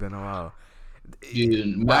really been a while.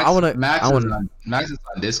 Dude, But I wanna. Max is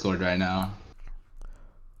on Discord right now.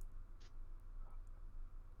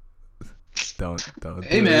 Don't.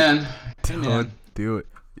 Hey do man. It. Hey, Don't man. do it.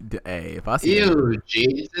 Hey, if I see. Ew,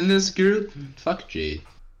 Jade's in this group. Fuck Jade.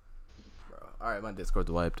 Bro. All right, my Discord's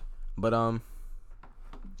wiped, but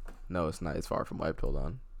no, it's not. It's far from wiped. Hold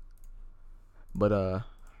on. But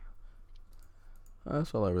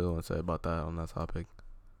that's all I really want to say about that on that topic.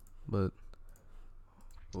 But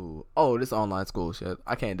this online school shit.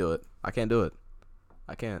 I can't do it. I can't.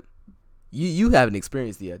 You haven't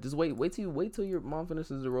experienced it yet. Just wait till your mom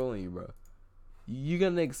finishes enrolling you, bro. You're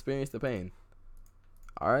gonna experience the pain.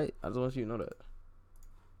 All right, I just want you to know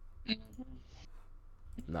that.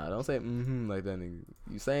 Nah, don't say like that, nigga.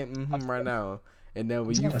 You saying right now, and then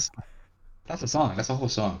when you. That's a song. That's a whole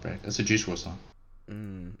song, bro. That's a Juice WRLD song.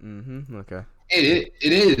 Okay. It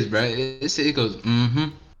is, bro. It goes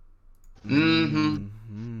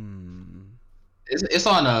It's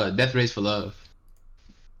on Death Race for Love.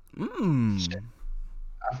 Shit.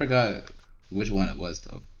 I forgot which one it was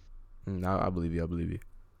though. I believe you.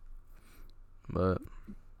 But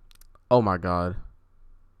oh my god.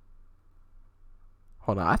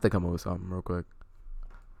 Hold on, I have to come up with something real quick.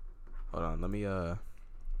 Hold on, let me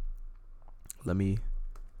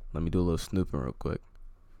do a little snooping real quick.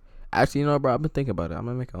 Actually, you know, bro, I've been thinking about it. I'm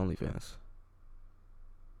gonna make an OnlyFans.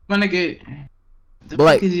 Gonna get. The But,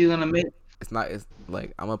 like, fuck is you gonna make? It's like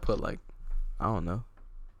I'm gonna put like, I don't know.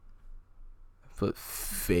 Put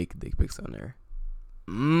fake dick pics on there.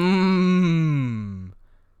 Who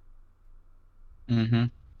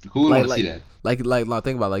would want to see that? Like,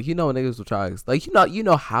 think about it. Like, you know, niggas will try. Like, you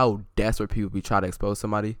know how desperate people be trying to expose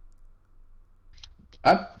somebody.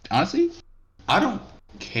 Honestly, I don't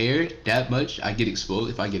care that much. I get exposed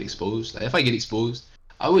if I get exposed. If I get exposed,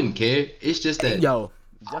 I wouldn't care. It's just that. Yo,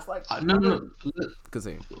 just like no.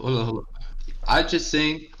 Continue. Hold on. I just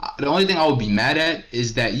saying the only thing I would be mad at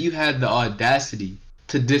is that you had the audacity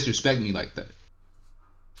to disrespect me like that.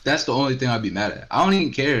 That's the only thing I'd be mad at. I don't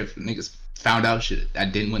even care if niggas found out shit. I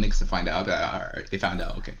didn't want niggas to find out. I'd be like, alright, they found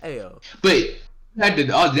out, okay. Hey yo. But you had the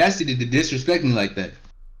audacity to disrespect me like that.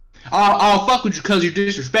 I'll fuck with you because you're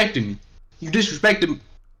disrespecting me. You disrespected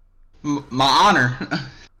my honor.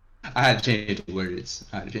 I had to change the words.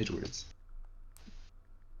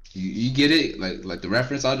 You get it? Like the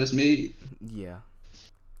reference I just made? Yeah.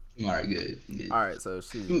 Alright, good. Alright, so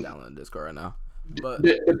she's downloading Discord right now. But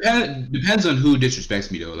depends on who disrespects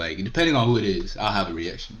me though. Like depending on who it is, I'll have a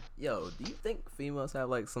reaction. Yo, do you think females have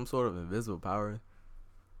like some sort of invisible power?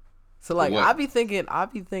 So like I be thinking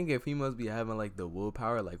females be having like the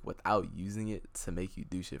willpower like without using it to make you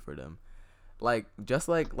do shit for them. Like just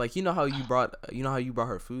like you know how you brought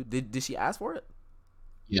her food? Did she ask for it?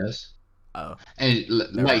 Yes. Oh. And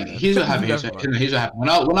like here's what happened. Here's what happened. When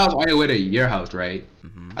I was on your way to your house, right?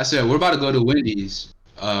 Mm-hmm. I said, we're about to go to Wendy's.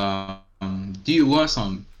 Do you want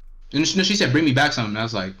some? And she said, bring me back something. And I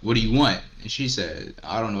was like, what do you want? And she said,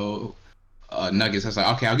 I don't know, nuggets. I was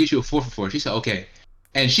like, okay, I'll get you a 4 for 4. She said, okay.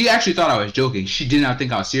 And she actually thought I was joking. She did not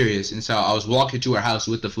think I was serious. And so I was walking to her house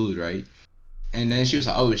with the food, right? And then she was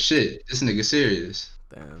like, oh shit, this nigga serious.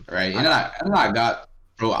 Damn. Right? And then I got,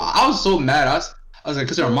 bro, I was so mad. I was like,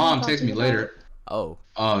 because her mom texted me later. Oh.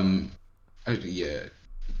 Yeah.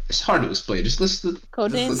 It's hard to explain. Just listen.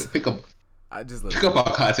 Pick up. Pick up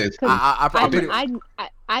our context.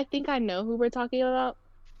 I think I know who we're talking about,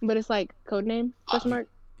 but it's like codename question mark.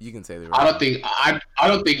 You can say the. I don't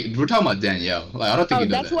think we're talking about Danielle. Like I don't think you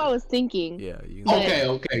know that's that. what I was thinking. Yeah.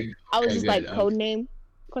 Okay. I was just like codename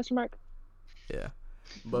question mark. Yeah.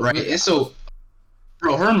 But right. And so,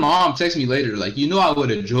 bro, her mom texted me later like, you know, I would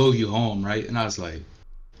have drove you home, right? And I was like,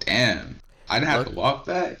 damn, I didn't have to walk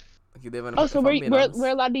back. Oh, so we're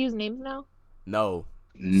allowed to use names now? No.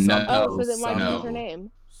 Oh, so then why do you use her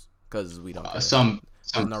name? Because we don't. Some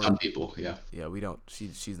people, yeah. Yeah, we don't.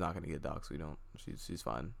 She's not gonna get doxxed. We don't. She's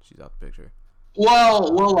fine. She's out the picture.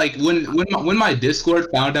 Well, like when my Discord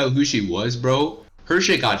found out who she was, bro, her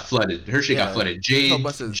shit got flooded.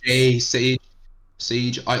 Jay, Sage,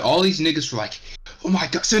 all these niggas were like, oh my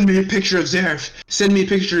god, send me a picture of Zeref. Send me a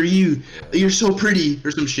picture of you. You're so pretty,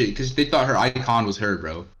 or some shit, because they thought her icon was her,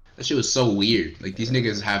 bro. That shit was so weird. Like these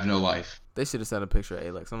niggas have no life. They should have sent a picture of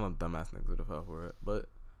Alex. Some of them dumbass niggas would have fell for it, but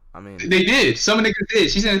I mean, they did. Some niggas did.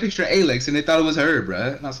 She sent a picture of Alex, and they thought it was her,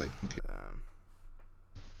 bro. And I was like,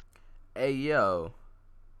 hey yo,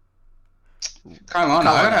 Carolina, I gotta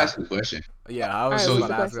Carolina. ask you a question. Yeah, I was Alright, just So, what's about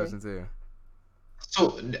the to ask a question? question too.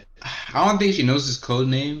 so I don't think she knows his code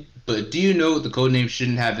name, but do you know the code name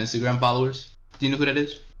shouldn't have Instagram followers? Do you know who that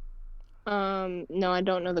is? No, I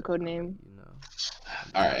don't know the code name. You know.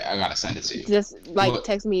 All right, I gotta send it to you. Just like What?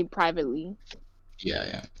 text me privately.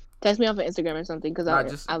 Yeah. Text me off of Instagram or something, because Nah,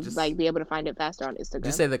 I'll like be able to find it faster on Instagram.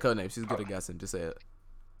 Just say the code name. She's good at guessing. Just say it.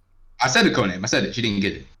 I said the code name. I said it. She didn't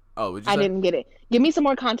get it. Oh, would you I say? didn't get it. Give me some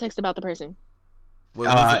more context about the person. What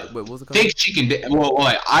was the code name? Think she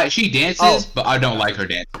can. She dances, Oh, but I don't got like you. her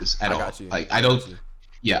dances at I all. got you. Like I I don't. got you.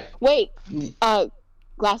 Yeah. Wait,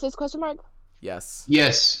 glasses? Question mark? Yes.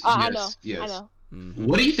 Yes. I know. Yes. I know. Mhm.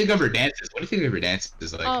 What do you think of her dances? What do you think of her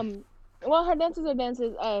dances? Like, Well, her dances are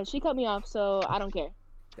dances. She cut me off, so I don't care.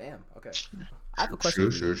 Damn. Okay. I have a question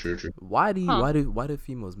for you. True. Why do Huh. why do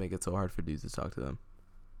females make it so hard for dudes to talk to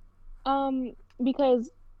them? Because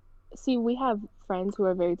see, we have friends who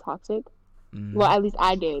are very toxic. Mhm. Well, at least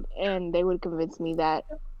I did, and they would convince me that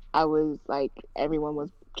I was like everyone was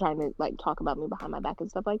trying to like talk about me behind my back and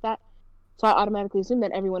stuff like that. So I automatically assumed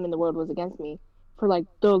that everyone in the world was against me for like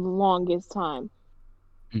the longest time.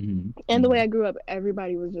 And the way I grew up,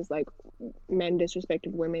 everybody was just like men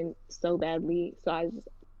disrespected women so badly. So I just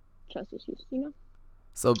trust issues, you know.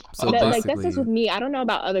 So Like that's just with basically, me. I don't know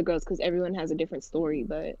about other girls because everyone has a different story,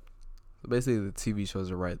 but the TV shows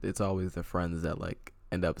are right. It's always the friends that like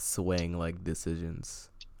end up swaying like decisions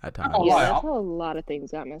at times. Oh, yeah, wow. that's how a lot of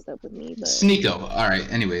things got messed up with me. But Sneeko. All right.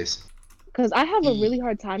 Anyways. because I have a really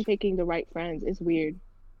hard time picking the right friends. It's weird.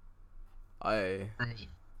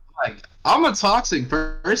 Like, I'm a toxic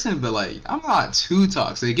person, but like, I'm not too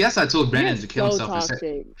toxic. Yes, I told Brandon You're to kill so himself.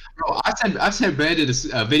 toxic. Bro, I sent Brandon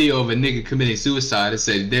a video of a nigga committing suicide and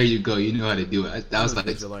said, "There you go, you know how to do it." That was like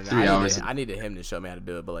 3 hours. I needed him to show me how to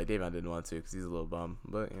do it, but like David didn't want to because he's a little bum.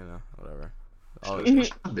 But you know, whatever.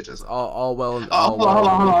 Bitches. All well. Oh,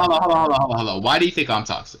 hold on. Why do you think I'm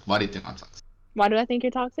toxic? Why do I think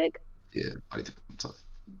you're toxic? Yeah, why do you think I'm toxic?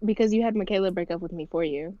 Because you had Michaela break up with me for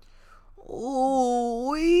you.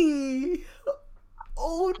 Ooh wee.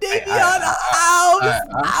 Oh, Davion,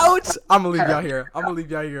 ouch! I'm gonna leave y'all here. No.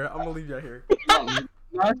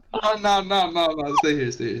 Stay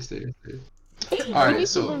here. All right,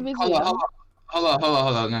 so hold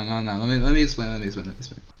on. No. Let me explain.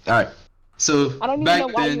 All right, so I don't even know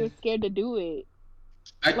why you were scared to do it.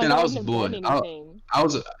 back Like, then I was wouldn't have bored. done anything.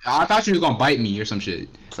 I thought you was gonna bite me or some shit.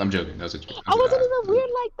 So I'm joking. That was a joke. I wasn't even weird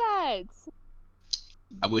like that.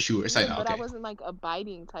 I wish you were. Say But okay. I wasn't like a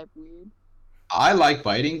biting type weird. I like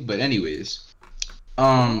biting, but anyways,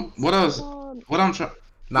 what else? What I'm trying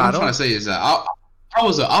to say is that I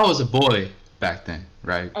was a boy back then,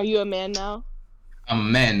 right? Are you a man now? I'm a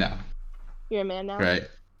man now, You're a man now? right?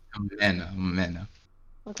 I'm a man now,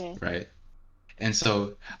 Okay. right? And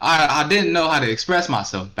so I didn't know how to express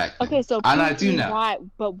myself back then. Okay, so and I prove to do me now.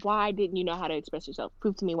 why didn't you know how to express yourself?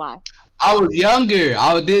 Prove to me why. I was younger.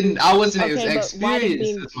 I wasn't as Okay,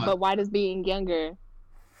 experienced. but why does being younger?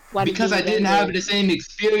 Because I didn't have the same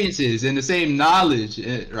experiences and the same knowledge,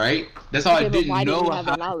 right? That's how I but didn't why know didn't you have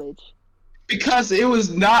how. the knowledge? Because it was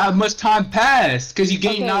not much time passed. Because you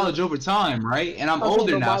gain Okay. knowledge over time, right? And I'm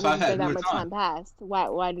older but now, why so would I've you say had that more much time. time passed?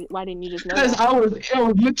 Why didn't you just know Because that? I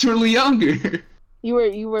was literally younger. You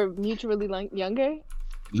were mutually younger?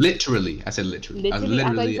 Literally, I said literally. I was Literally? I thought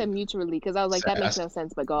you literally. said mutually because I was like, that makes no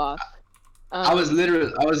sense, but go off. I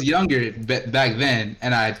was younger back then,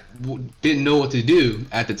 and I didn't know what to do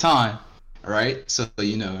at the time, right? So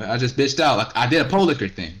you know, I just bitched out. Like I did a pole liquor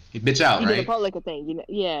thing. You bitch out, You right? did a pole liquor thing, you know?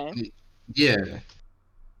 Yeah. Yeah.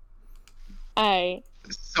 Alright.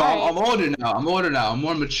 So I'm older now. I'm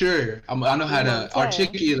more mature. I know how to mature.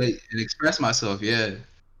 articulate and express myself. Yeah.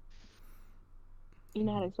 You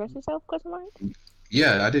know how to express yourself? Question mark?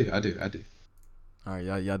 Yeah, I do. All right,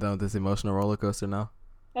 y'all done with this emotional roller coaster now?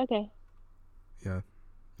 Okay. Y'all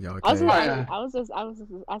okay? I was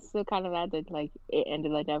still kind of mad that like it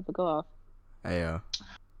ended like that, but go off. Hey,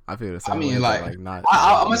 I feel the same. I mean, way, like, but, like not.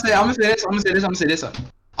 I'm gonna say this.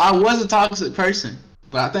 I was a toxic person,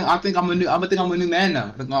 but I think I'm a new man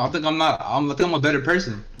now. I think I'm a better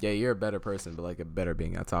person. Yeah, you're a better person, but like a better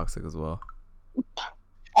being at toxic as well.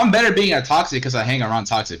 I'm better being a toxic because I hang around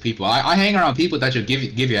toxic people. I hang around people that should give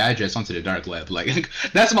your address onto the dark web. Like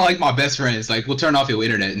that's my best friends. Like we'll turn off your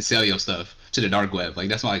internet and sell your stuff to the dark web. Like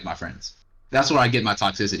that's my friends. That's where I get my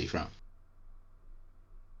toxicity from.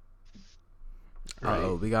 Right.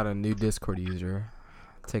 Oh, we got a new Discord user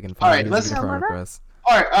taking 5 All right, minutes let's to get a friend request.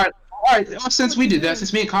 All right. Since we did that,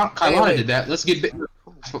 since me and Carolina did that, let's get Big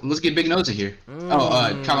Nose in here.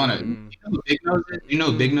 Carolina, you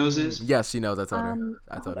know who Big Nose is? Yes, she knows. I told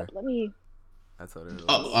her. Let me I told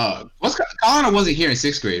her. What's Kalana wasn't here in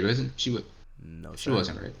 6th grade, wasn't she? No, She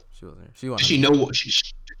wasn't, right? She wasn't. She wasn't. Does she know what?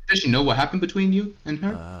 Does she know what happened between you and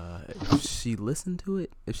her? If she listened to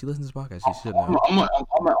it, if she listens to the podcast, she should know. I'm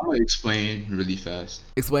gonna explain really fast.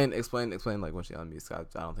 Explain. Like when she unmutes. I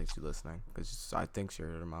don't think she's listening because I think she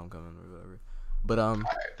heard her mom coming or whatever. But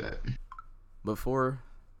before,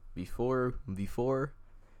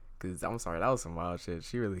 because I'm sorry, that was some wild shit.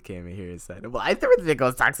 She really came in here and said, "Well, I really think I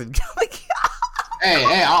was toxic." Like, hey,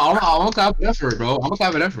 I'm gonna clap it up for her, bro. I'm gonna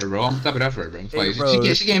clap it up for her, bro. Like,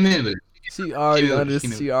 bro. She came in with it. She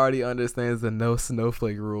already understands the no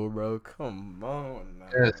snowflake rule, bro. Come on, man.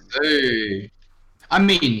 Yes, hey. I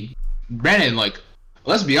mean, Brandon, like,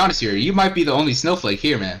 let's be honest here. You might be the only snowflake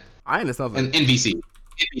here, man. I ain't a snowflake. In VC.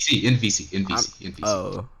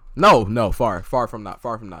 Oh no, far from that.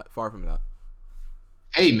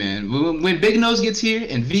 Hey, man, when Big Nose gets here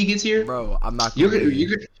and V gets here, bro, I'm not. You're gonna have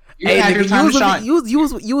your nigga, time to shine. You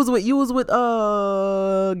was with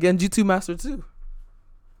Genjutsu Master too.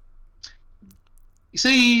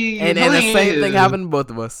 See, and the same thing happened to both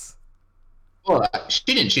of us. Well, she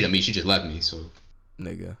didn't cheat on me. She just left me. So,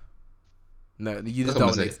 nigga, no, you just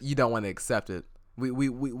don't. You don't want to accept it. We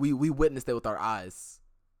witnessed it with our eyes.